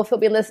don't know if he'll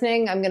be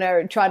listening. I'm going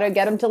to try to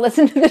get him to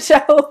listen to the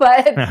show,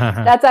 but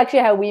that's actually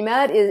how we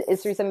met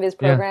is through some of his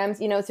programs.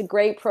 It's a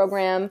great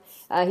program.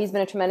 He's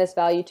been a tremendous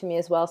value to me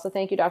as well. So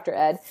thank you, Dr.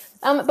 Ed.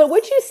 But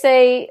would you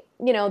say,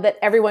 that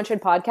everyone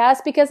should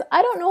podcast? Because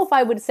I don't know if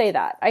I would say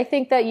that. I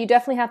think that you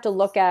definitely have to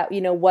look at,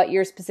 what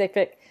your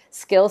specific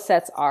skill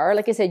sets are.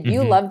 Like I said,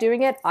 you love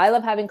doing it. I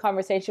love having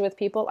conversation with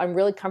people. I'm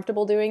really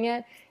comfortable doing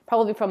it.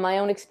 Probably from my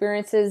own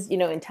experiences,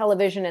 in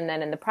television and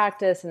then in the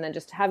practice and then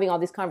just having all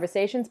these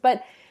conversations.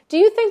 But do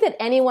you think that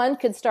anyone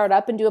could start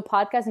up and do a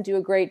podcast and do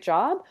a great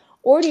job?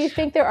 Or do you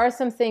think there are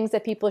some things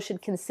that people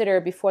should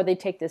consider before they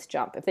take this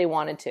jump if they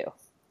wanted to?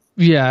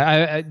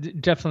 Yeah, I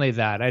definitely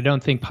that. I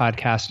don't think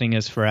podcasting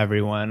is for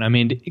everyone. I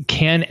mean,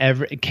 can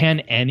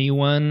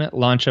anyone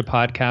launch a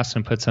podcast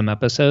and put some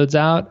episodes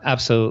out?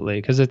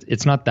 Absolutely, because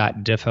it's not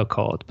that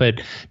difficult.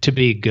 But to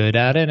be good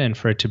at it and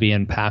for it to be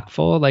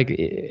impactful,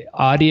 like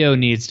audio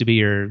needs to be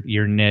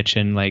your niche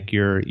and like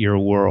your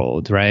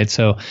world, right?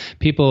 So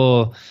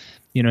people,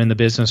 in the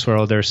business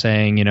world, they're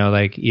saying,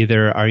 like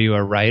either are you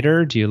a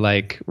writer? Do you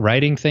like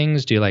writing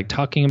things? Do you like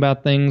talking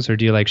about things? Or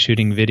do you like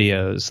shooting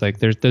videos? Like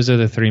those are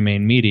the three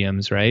main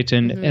mediums, right?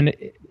 And and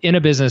in a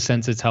business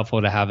sense, it's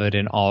helpful to have it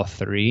in all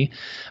three.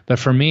 But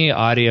for me,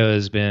 audio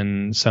has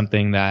been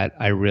something that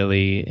I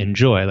really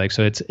enjoy. Like,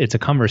 so it's a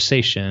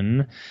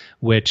conversation,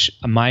 which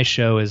my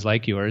show is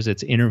like yours.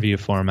 It's interview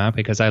format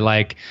because I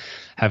like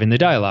having the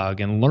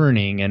dialogue and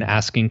learning and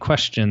asking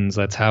questions.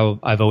 That's how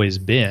I've always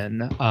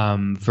been.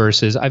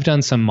 Versus I've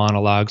done some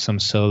monologues, some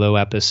solo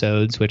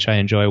episodes, which I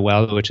enjoy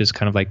well, which is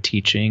kind of like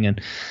teaching and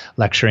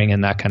lecturing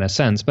in that kind of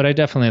sense. But I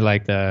definitely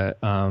like the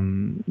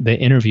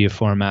interview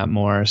format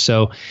more.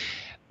 So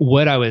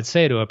what I would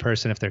say to a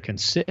person if they're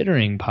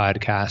considering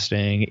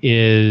podcasting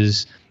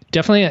is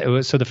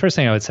definitely. So the first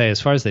thing I would say, as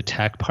far as the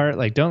tech part,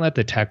 like don't let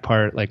the tech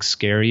part like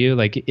scare you.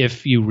 Like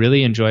if you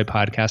really enjoy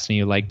podcasting,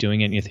 you like doing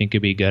it and you think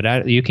you'd be good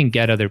at it, you can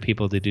get other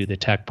people to do the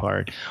tech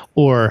part,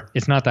 or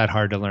it's not that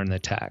hard to learn the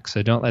tech.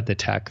 So don't let the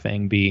tech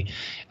thing be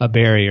a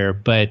barrier.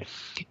 But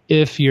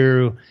if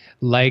you're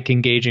like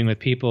engaging with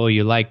people,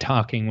 you like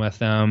talking with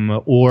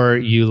them, or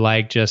you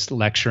like just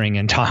lecturing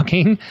and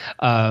talking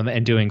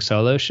and doing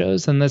solo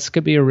shows, then this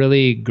could be a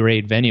really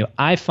great venue.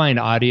 I find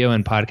audio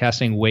and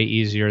podcasting way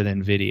easier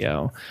than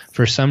video.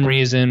 For some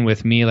reason,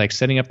 with me, like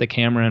setting up the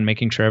camera and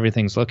making sure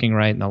everything's looking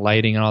right and the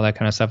lighting and all that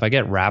kind of stuff, I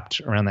get wrapped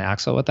around the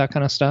axle with that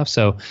kind of stuff.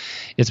 So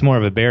it's more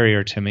of a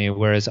barrier to me,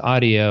 whereas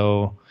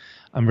audio,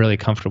 I'm really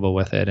comfortable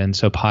with it. And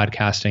so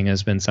podcasting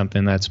has been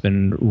something that's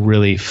been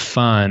really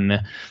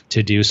fun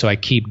to do. So I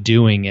keep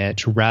doing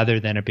it rather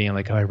than it being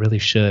like, oh, I really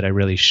should.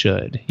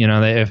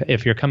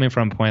 If you're coming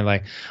from a point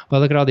like,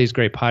 well, look at all these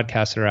great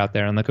podcasts that are out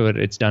there and look at what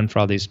it's done for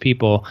all these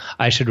people,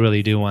 I should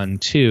really do one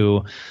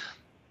too.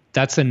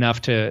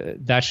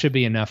 that should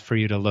be enough for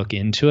you to look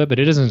into it, but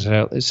it doesn't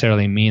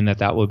necessarily mean that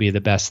that will be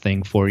the best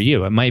thing for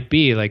you. It might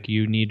be like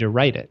you need to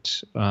write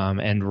it,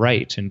 and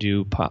write and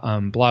do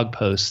blog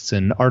posts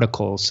and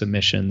article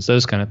submissions,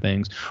 those kind of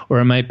things. Or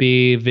it might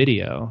be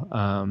video.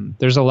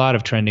 There's a lot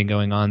of trending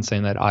going on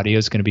saying that audio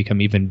is going to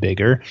become even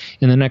bigger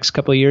in the next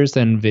couple of years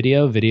than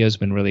video. Video has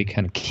been really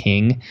kind of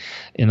king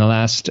in the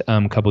last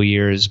couple of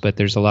years, but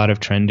there's a lot of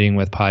trending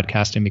with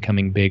podcasting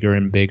becoming bigger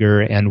and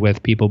bigger, and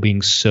with people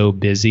being so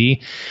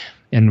busy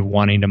and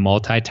wanting to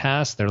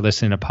multitask. They're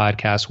listening to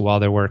podcasts while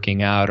they're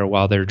working out or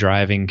while they're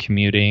driving,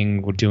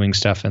 commuting, doing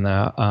stuff in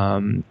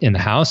the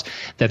house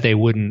that they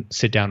wouldn't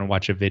sit down and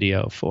watch a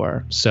video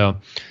for. So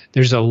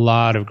there's a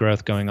lot of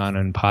growth going on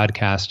in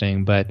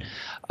podcasting, but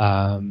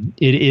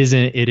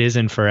it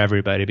isn't for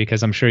everybody,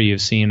 because I'm sure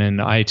you've seen in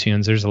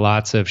iTunes, there's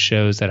lots of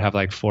shows that have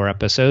like 4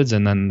 episodes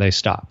and then they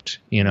stopped,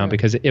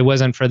 because it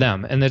wasn't for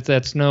them. And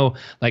that's no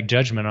like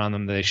judgment on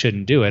them that they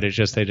shouldn't do it. It's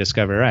just they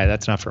discover, right,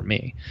 that's not for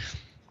me.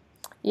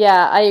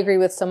 Yeah, I agree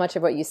with so much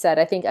of what you said.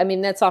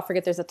 Let's not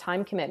forget there's a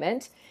time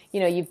commitment.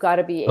 You've got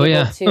to be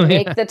able to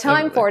make the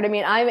time for it. I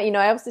mean, I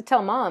always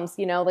tell moms,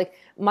 like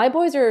my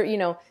boys are,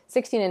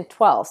 16 and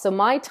 12. So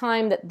my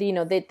time that,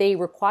 that they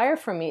require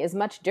from me is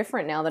much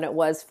different now than it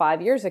was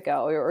 5 years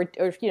ago or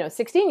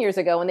 16 years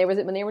ago when they were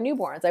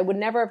newborns. I would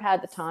never have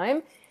had the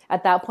time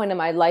at that point in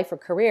my life or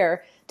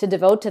career to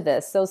devote to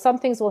this. So some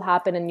things will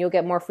happen and you'll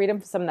get more freedom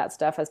from some of that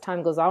stuff as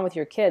time goes on with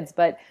your kids.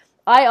 But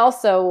I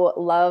also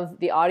love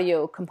the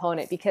audio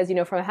component because,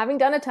 from having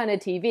done a ton of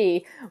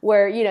TV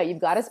where,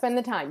 you've got to spend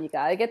the time, you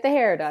got to get the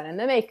hair done and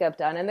the makeup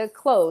done and the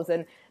clothes.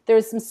 And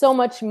there's so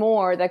much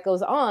more that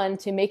goes on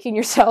to making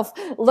yourself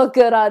look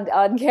good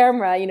on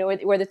camera,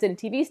 whether it's in a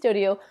TV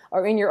studio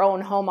or in your own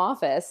home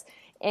office.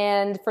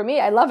 And for me,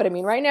 I love it. I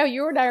mean, right now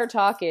you and I are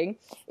talking.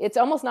 It's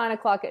almost 9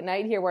 o'clock at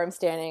night here where I'm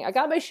standing. I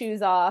got my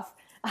shoes off.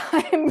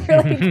 I'm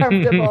really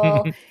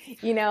comfortable.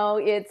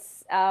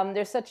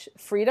 There's such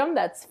freedom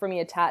that's for me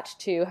attached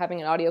to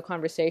having an audio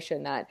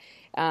conversation that,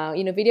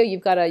 video,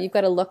 you've got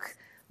to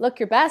look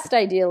your best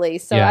ideally.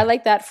 So I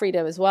like that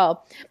freedom as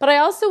well. But I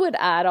also would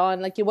add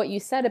on like what you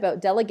said about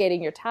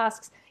delegating your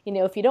tasks.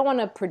 If you don't want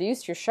to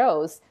produce your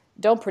shows,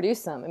 don't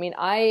produce them. I mean,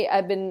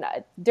 I've been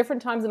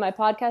different times in my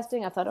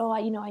podcasting. I thought,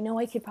 I know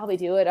I could probably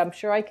do it. I'm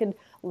sure I could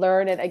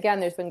learn. And again,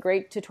 there's been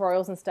great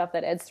tutorials and stuff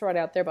that Ed's thrown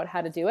out there about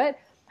how to do it.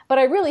 But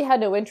I really had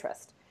no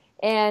interest.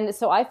 And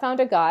so I found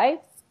a guy,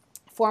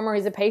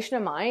 he's a patient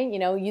of mine,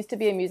 used to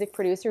be a music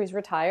producer. He's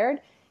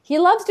retired. He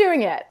loves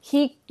doing it.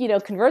 He,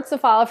 converts the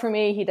file for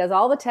me. He does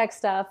all the tech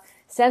stuff,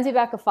 sends me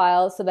back a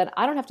file so that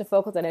I don't have to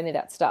focus on any of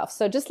that stuff.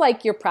 So just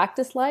like your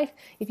practice life,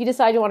 if you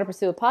decide you want to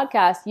pursue a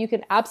podcast, you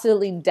can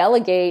absolutely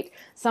delegate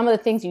some of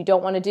the things you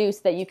don't want to do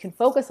so that you can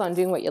focus on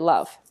doing what you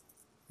love.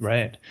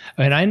 Right.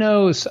 And I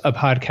know a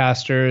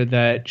podcaster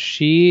that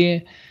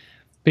she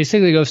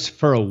basically goes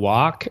for a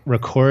walk,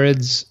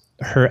 records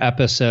her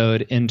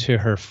episode into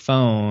her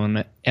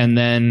phone, and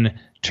then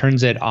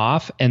turns it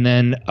off, and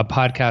then a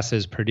podcast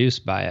is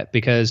produced by it,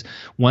 because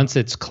once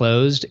it's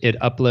closed, it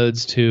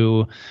uploads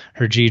to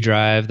her G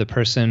Drive. The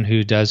person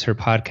who does her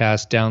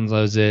podcast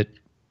downloads it,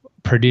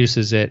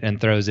 produces it,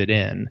 and throws it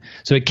in.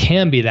 So it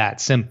can be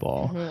that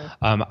simple.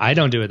 Mm-hmm. I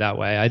don't do it that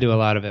way. I do a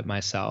lot of it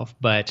myself,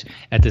 but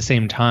at the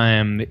same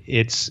time,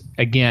 it's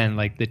again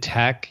like the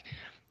tech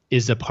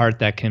is the part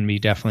that can be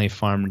definitely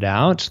farmed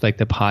out, like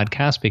the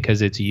podcast,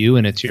 because it's you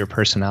and it's your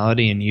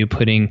personality and you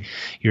putting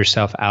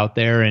yourself out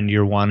there, and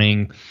you're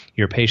wanting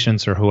your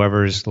patients or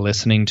whoever's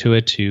listening to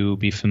it to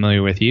be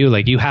familiar with you.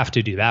 Like you have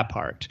to do that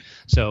part.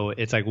 So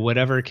it's like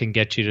whatever can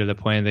get you to the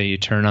point that you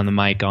turn on the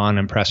mic on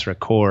and press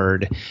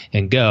record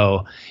and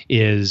go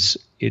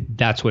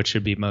that's what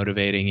should be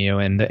motivating you.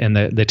 And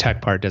the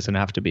tech part doesn't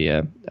have to be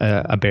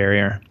a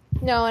barrier.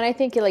 No, and I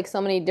think like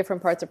so many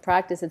different parts of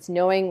practice, it's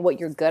knowing what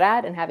you're good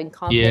at and having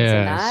confidence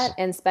in that,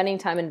 and spending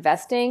time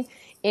investing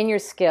in your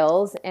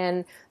skills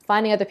and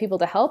finding other people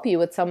to help you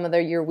with some of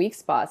your weak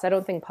spots. I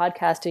don't think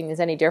podcasting is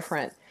any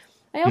different.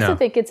 I also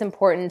think it's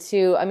important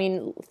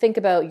to, think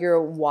about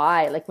your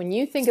why. Like when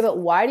you think about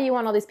why do you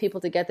want all these people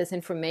to get this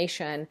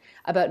information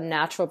about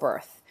natural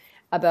birth,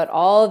 about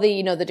all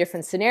the, the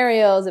different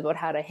scenarios, about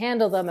how to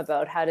handle them,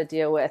 about how to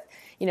deal with,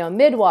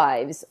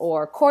 midwives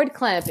or cord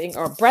clamping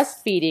or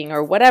breastfeeding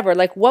or whatever.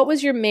 Like what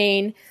was your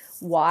main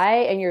why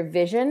and your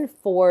vision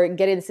for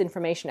getting this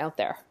information out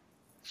there?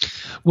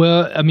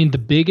 Well, the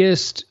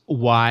biggest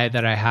why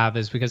that I have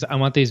is because I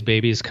want these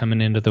babies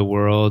coming into the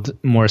world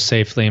more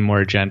safely and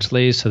more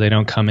gently, so they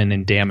don't come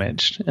in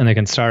damaged, and they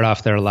can start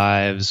off their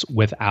lives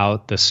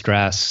without the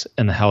stress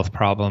and the health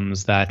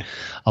problems that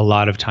a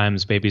lot of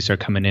times babies are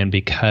coming in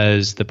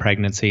because the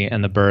pregnancy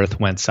and the birth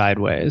went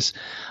sideways.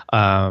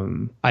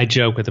 I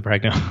joke with the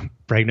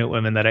pregnant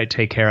women that I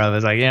take care of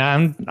is like,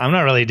 I'm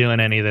not really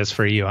doing any of this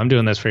for you. I'm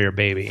doing this for your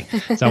baby.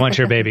 So I want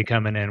your baby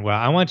coming in. Well,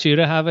 I want you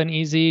to have an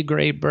easy,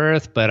 great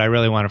birth, but I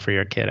really want it for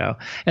your kiddo.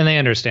 And they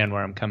understand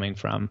where I'm coming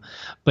from.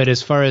 But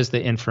as far as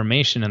the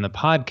information in the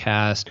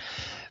podcast,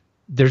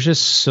 there's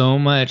just so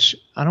much,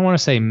 I don't want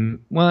to say,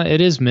 well, it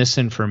is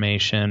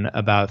misinformation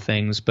about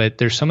things, but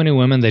there's so many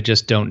women that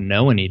just don't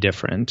know any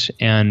different.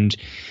 And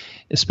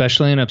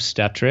especially in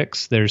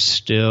obstetrics, there's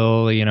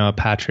still, a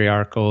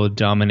patriarchal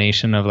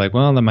domination of like,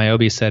 well, the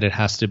OB said it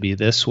has to be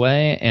this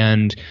way.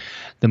 And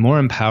the more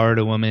empowered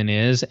a woman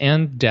is,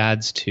 and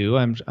dads too,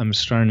 I'm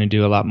starting to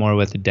do a lot more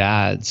with the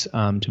dads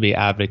to be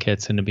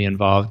advocates and to be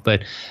involved,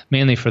 but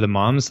mainly for the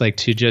moms, like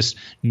to just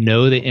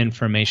know the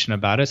information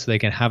about it so they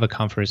can have a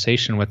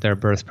conversation with their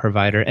birth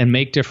provider and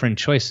make different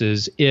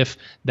choices if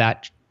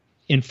that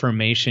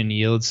information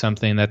yields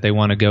something that they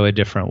want to go a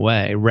different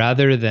way,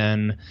 rather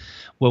than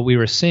what we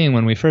were seeing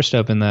when we first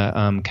opened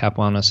the Cap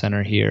Wellness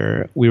Center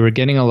here. We were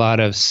getting a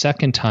lot of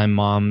second-time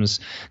moms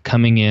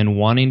coming in,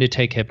 wanting to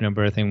take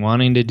hypnobirthing,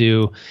 wanting to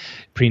do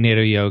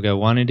prenatal yoga,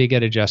 wanting to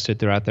get adjusted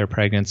throughout their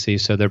pregnancy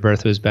so their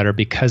birth was better,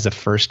 because the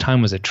first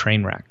time was a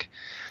train wreck.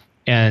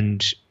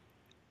 And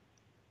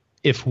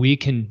if we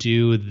can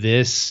do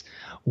this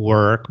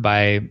work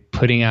by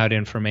putting out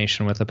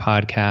information with a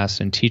podcast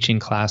and teaching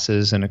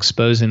classes and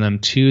exposing them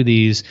to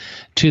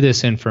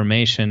this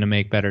information to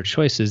make better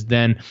choices,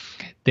 then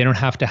they don't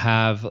have to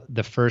have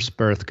the first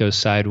birth go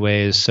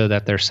sideways so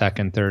that their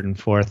second, third, and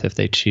fourth, if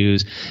they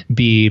choose,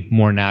 be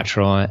more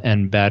natural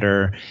and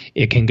better.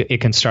 It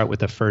can start with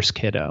the first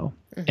kiddo.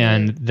 Mm-hmm.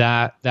 And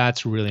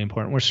that's really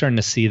important. We're starting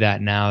to see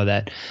that now,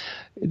 that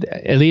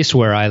at least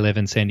where I live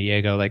in San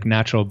Diego, like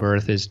natural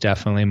birth is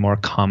definitely more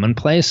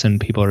commonplace and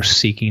people are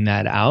seeking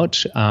that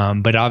out.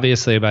 But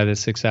obviously by the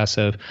success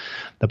of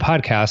the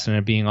podcast and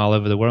it being all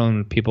over the world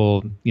and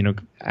people,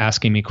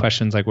 asking me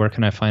questions like, where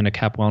can I find a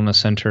Cap Wellness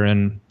Center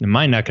in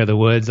my neck of the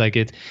woods? Like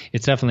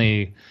it's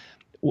definitely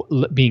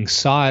being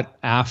sought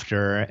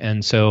after.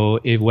 And so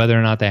whether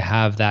or not they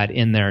have that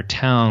in their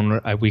town,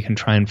 we can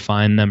try and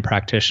find them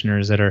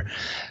practitioners that are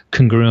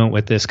congruent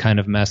with this kind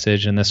of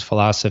message and this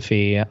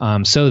philosophy,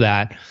 so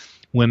that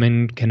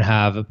women can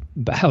have a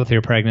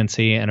healthier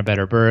pregnancy and a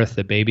better birth.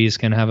 The babies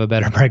can have a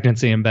better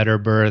pregnancy and better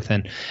birth.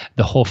 And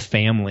the whole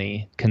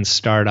family can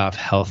start off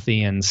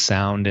healthy and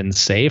sound and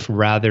safe,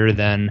 rather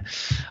than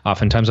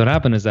oftentimes what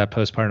happens is that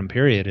postpartum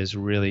period is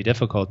really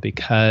difficult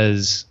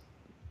because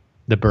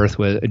the birth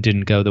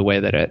didn't go the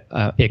way that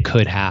it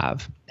could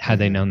have had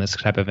they known this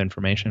type of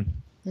information.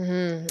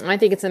 Mm-hmm. I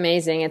think it's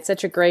amazing. It's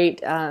such a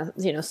great,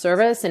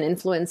 service and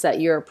influence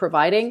that you're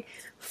providing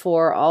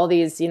for all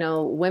these,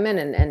 women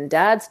and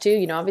dads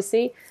too,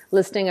 obviously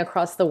listening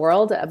across the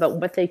world about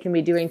what they can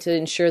be doing to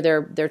ensure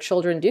their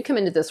children do come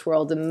into this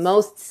world the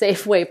most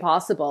safe way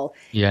possible.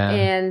 Yeah.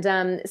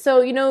 And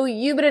so,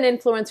 you've been an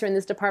influencer in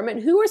this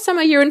department. Who are some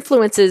of your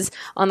influences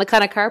on the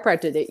kind of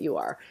chiropractor that you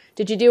are?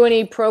 Did you do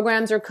any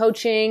programs or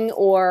coaching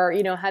or,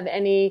 have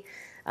any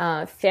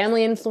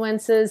family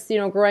influences,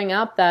 growing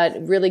up that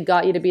really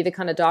got you to be the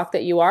kind of doc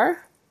that you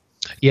are?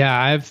 Yeah,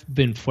 I've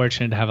been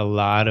fortunate to have a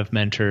lot of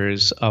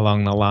mentors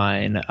along the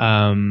line.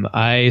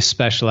 I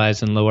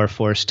specialize in lower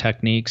force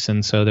techniques,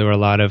 and so there were a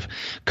lot of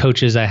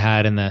coaches I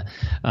had in the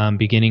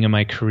beginning of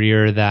my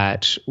career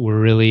that were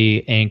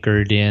really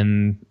anchored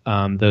in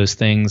those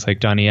things.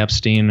 Like Donnie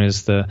Epstein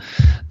is the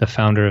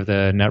founder of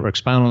the network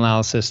spinal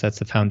analysis. That's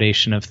the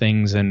foundation of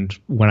things. And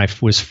when I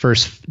was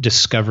first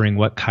discovering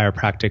what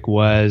chiropractic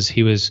was,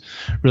 he was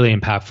really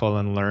impactful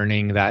in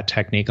learning that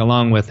technique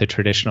along with the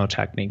traditional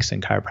techniques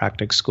in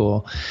chiropractic school.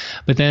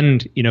 But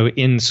then,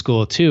 in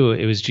school too,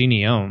 it was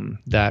Jeannie Ohm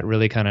that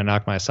really kind of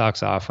knocked my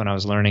socks off when I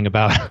was learning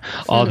about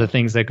all the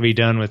things that could be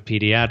done with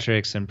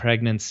pediatrics and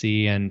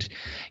pregnancy. And,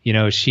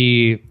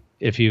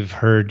 if you've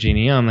heard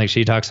Jeannie Ohm, like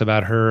she talks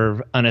about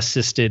her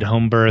unassisted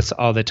home births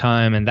all the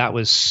time. And that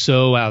was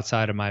so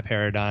outside of my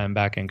paradigm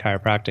back in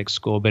chiropractic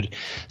school, but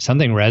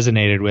something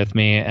resonated with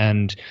me.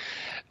 And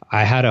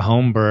I had a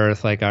home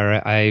birth. Like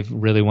I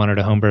really wanted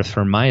a home birth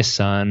for my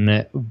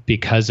son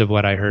because of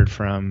what I heard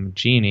from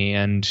Jeannie.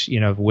 And,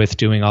 with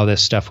doing all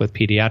this stuff with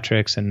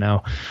pediatrics and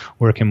now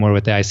working more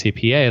with the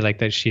ICPA, like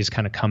that she's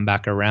kind of come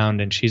back around,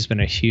 and she's been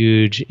a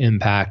huge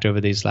impact over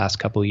these last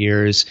couple of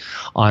years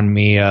on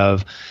me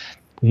of,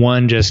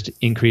 one, just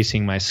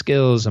increasing my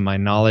skills and my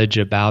knowledge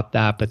about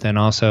that. But then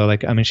also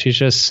she's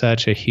just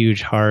such a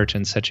huge heart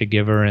and such a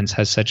giver and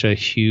has such a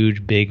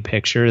huge big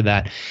picture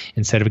that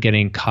instead of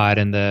getting caught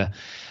in the,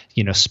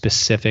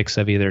 specifics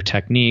of either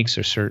techniques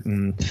or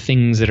certain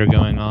things that are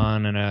going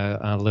on in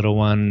a little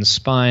one's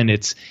spine,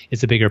 it's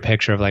a bigger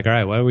picture of like, all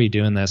right, why are we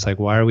doing this? Like,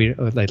 why are we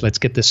let's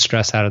get this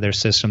stress out of their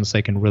system so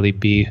they can really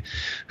be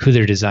who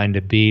they're designed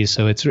to be.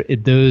 So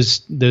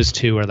those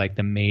two are like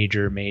the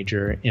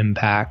major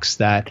impacts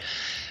that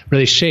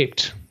really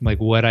shaped like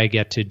what I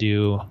get to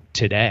do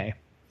today.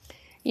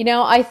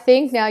 I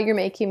think now you're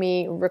making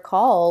me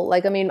recall,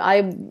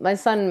 my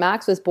son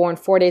Max was born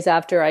 4 days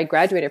after I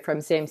graduated from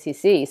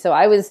CMCC. So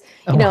I was,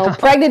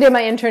 pregnant in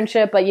my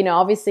internship, but,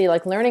 obviously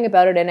learning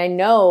about it. And I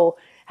know,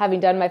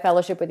 having done my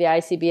fellowship with the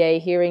ICBA,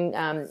 hearing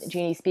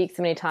Jeannie speak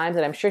so many times,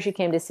 and I'm sure she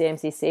came to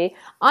CMCC,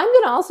 I'm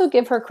going to also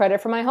give her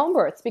credit for my home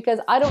births, because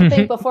I don't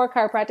think before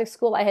chiropractic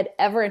school I had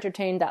ever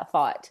entertained that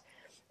thought.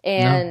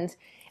 And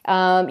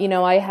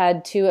I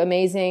had 2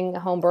 amazing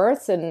home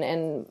births,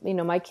 and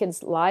my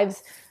kids'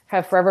 lives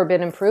have forever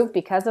been improved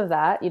because of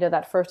that,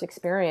 that first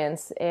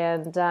experience.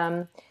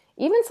 And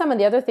even some of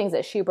the other things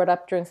that she brought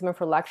up during some of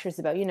her lectures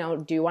about,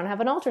 do you want to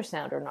have an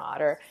ultrasound or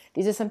not? Or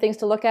these are some things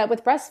to look at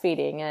with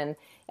breastfeeding,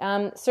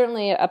 and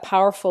certainly a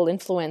powerful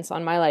influence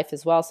on my life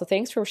as well. So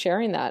thanks for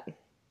sharing that.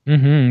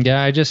 Mm-hmm.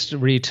 Yeah, I just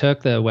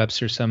retook the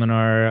Webster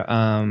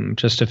seminar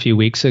just a few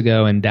weeks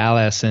ago in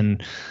Dallas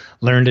and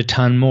learned a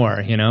ton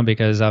more,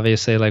 because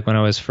obviously like when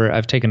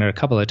I've taken it a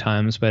couple of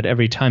times, but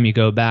every time you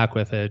go back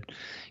with it,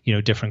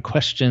 different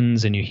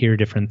questions and you hear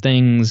different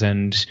things,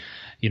 and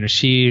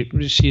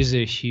she's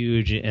a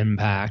huge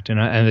impact, and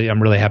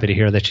I'm really happy to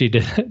hear that she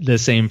did the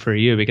same for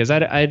you, because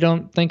I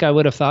don't think I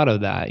would have thought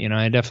of that.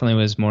 I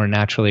definitely was more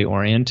naturally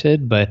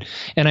oriented,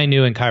 and I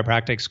knew in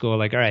chiropractic school,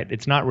 like, all right,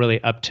 it's not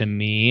really up to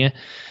me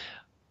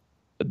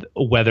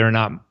whether or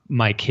not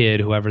my kid,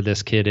 whoever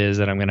this kid is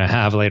that I'm going to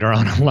have later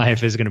on in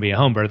life, is going to be a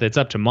home birth. It's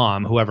up to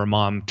mom, whoever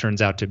mom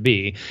turns out to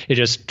be. It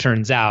just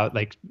turns out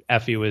like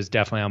Effie was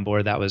definitely on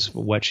board. That was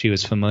what she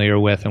was familiar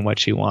with and what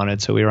she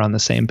wanted. So we were on the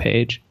same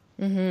page.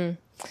 Mm-hmm.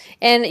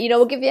 And,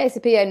 we'll give the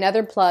ICPA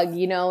another plug.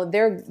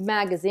 Their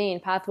magazine,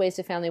 Pathways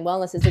to Family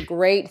Wellness, is a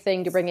great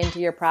thing to bring into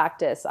your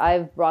practice.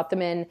 I've brought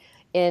them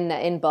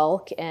in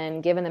bulk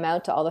and given them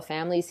out to all the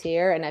families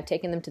here, and I've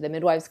taken them to the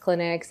midwives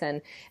clinics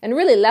and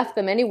really left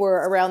them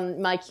anywhere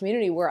around my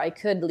community where I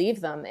could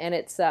leave them, and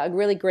it's a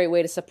really great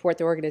way to support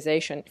the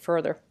organization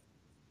further.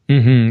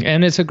 Mm-hmm.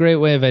 And it's a great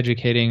way of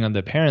educating on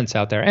the parents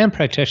out there, and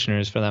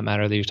practitioners for that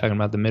matter, that you're talking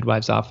about, the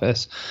midwife's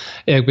office,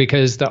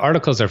 because the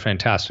articles are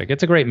fantastic.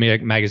 It's a great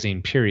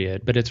magazine,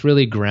 period, but it's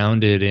really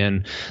grounded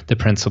in the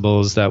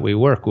principles that we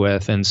work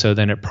with. And so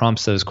then it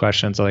prompts those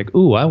questions like,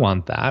 ooh, I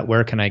want that.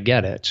 Where can I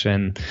get it?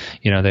 And,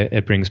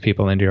 it brings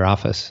people into your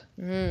office.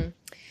 Mm-hmm.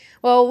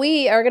 Well,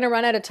 we are going to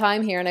run out of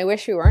time here, and I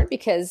wish we weren't,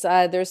 because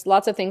there's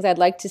lots of things I'd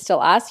like to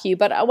still ask you.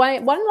 But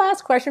one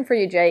last question for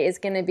you, Jay, is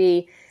going to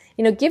be,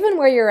 given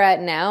where you're at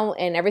now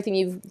and everything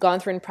you've gone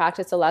through in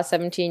practice the last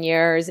 17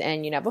 years,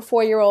 and you have a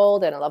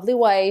 4-year-old and a lovely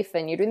wife,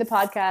 and you're doing the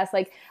podcast,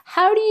 like,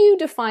 how do you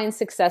define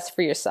success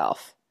for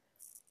yourself?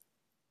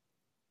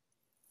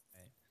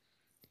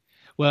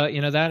 Well,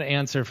 that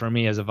answer for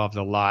me has evolved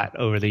a lot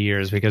over the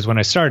years, because when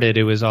I started,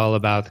 it was all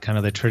about kind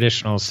of the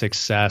traditional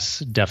success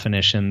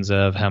definitions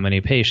of how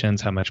many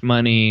patients, how much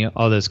money,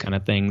 all those kind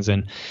of things.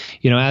 And,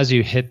 as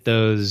you hit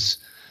those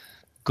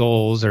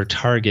goals or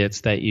targets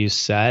that you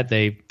set,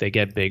 they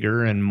get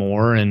bigger and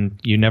more, and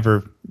you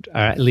never,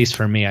 at least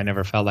for me, I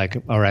never felt like,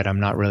 all right, I'm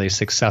not really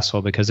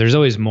successful, because there's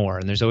always more,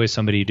 and there's always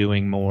somebody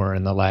doing more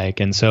and the like.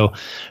 And so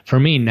for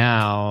me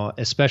now,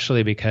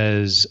 especially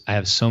because I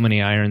have so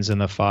many irons in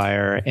the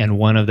fire, and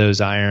one of those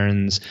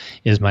irons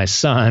is my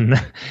son,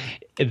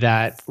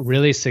 that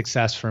really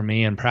success for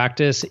me in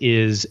practice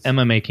is, am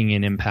I making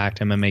an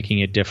impact? Am I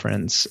making a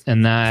difference?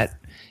 And that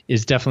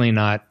is definitely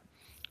not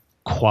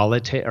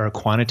qualitative or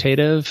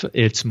quantitative.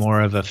 It's more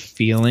of a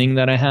feeling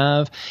that I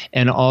have.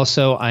 And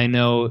also I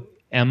know,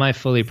 am I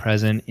fully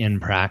present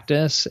in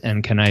practice,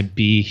 and can I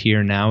be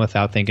here now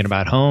without thinking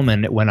about home?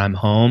 And when I'm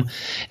home,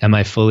 am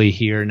I fully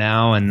here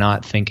now and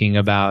not thinking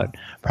about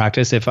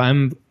practice? If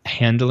I'm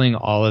handling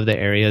all of the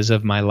areas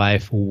of my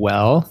life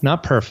well,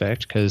 not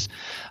perfect, because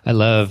I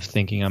love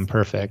thinking I'm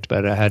perfect,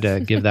 but I had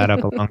to give that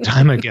up a long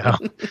time ago,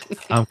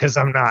 because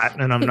I'm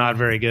not, and I'm not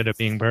very good at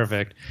being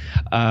perfect.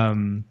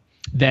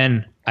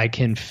 Then I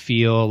can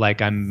feel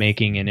like I'm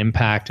making an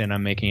impact and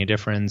I'm making a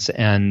difference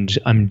and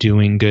I'm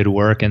doing good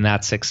work, and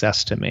that's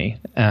success to me.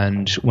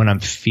 And when I'm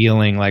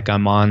feeling like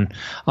I'm on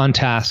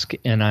task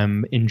and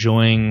I'm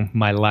enjoying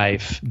my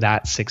life,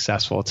 that's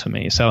successful to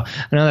me. So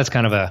I know that's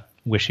kind of a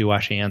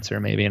wishy-washy answer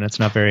maybe, and it's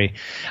not very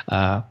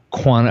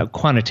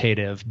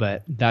quantitative,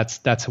 but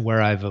that's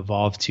where I've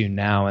evolved to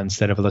now,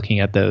 instead of looking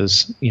at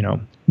those,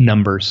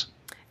 numbers.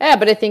 Yeah,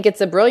 but I think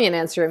it's a brilliant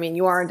answer. I mean,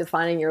 you are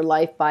defining your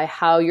life by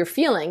how you're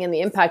feeling and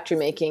the impact you're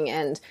making,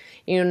 and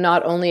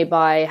not only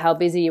by how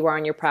busy you are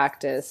in your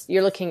practice.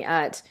 You're looking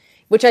at,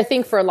 which I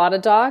think for a lot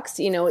of docs,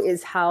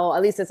 is how,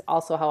 at least it's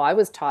also how I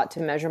was taught to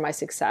measure my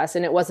success.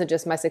 And it wasn't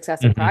just my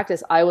success in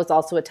practice. I was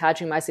also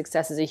attaching my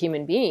success as a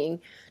human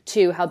being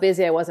to how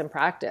busy I was in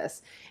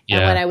practice. Yeah.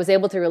 And when I was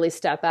able to really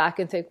step back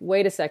and think,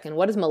 wait a second,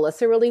 what does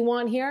Melissa really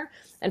want here?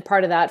 And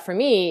part of that for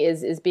me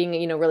is being,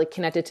 really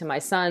connected to my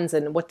sons.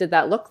 And what did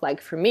that look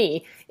like for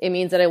me? It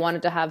means that I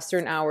wanted to have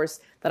certain hours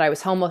that I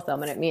was home with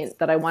them. And it means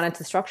that I wanted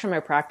to structure my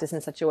practice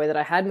in such a way that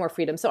I had more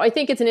freedom. So I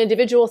think it's an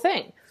individual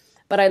thing.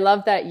 But I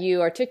love that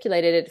you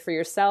articulated it for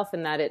yourself,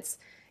 and that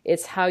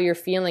it's how you're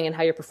feeling and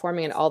how you're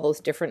performing in all those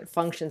different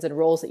functions and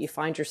roles that you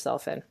find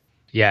yourself in.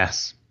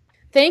 Yes.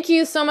 Thank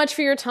you so much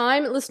for your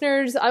time.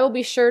 Listeners, I will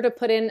be sure to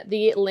put in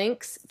the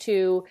links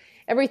to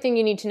everything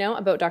you need to know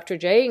about Dr.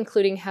 J,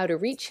 including how to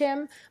reach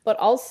him, but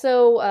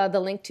also the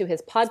link to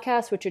his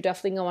podcast, which you're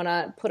definitely going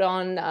to put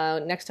on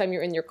next time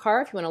you're in your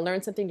car if you want to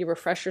learn something to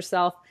refresh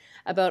yourself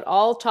about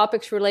all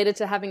topics related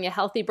to having a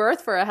healthy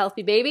birth for a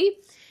healthy baby.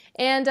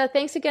 And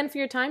thanks again for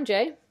your time,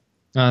 Jay.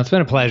 It's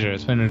been a pleasure.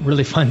 It's been a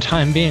really fun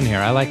time being here.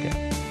 I like it.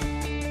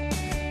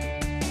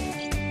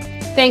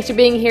 Thanks for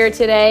being here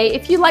today.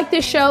 If you like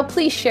this show,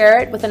 please share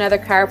it with another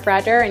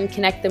chiropractor and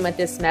connect them with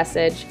this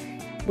message.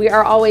 We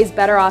are always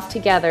better off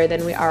together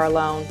than we are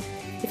alone.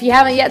 If you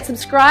haven't yet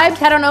subscribed,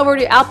 head on over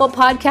to Apple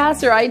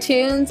Podcasts or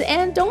iTunes,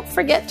 and don't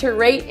forget to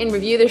rate and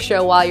review the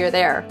show while you're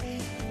there.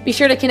 Be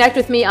sure to connect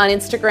with me on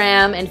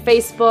Instagram and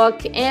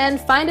Facebook, and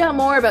find out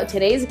more about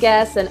today's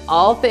guests and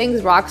all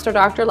things Rockstar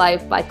Doctor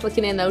Life by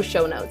clicking in those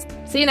show notes.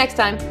 See you next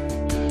time.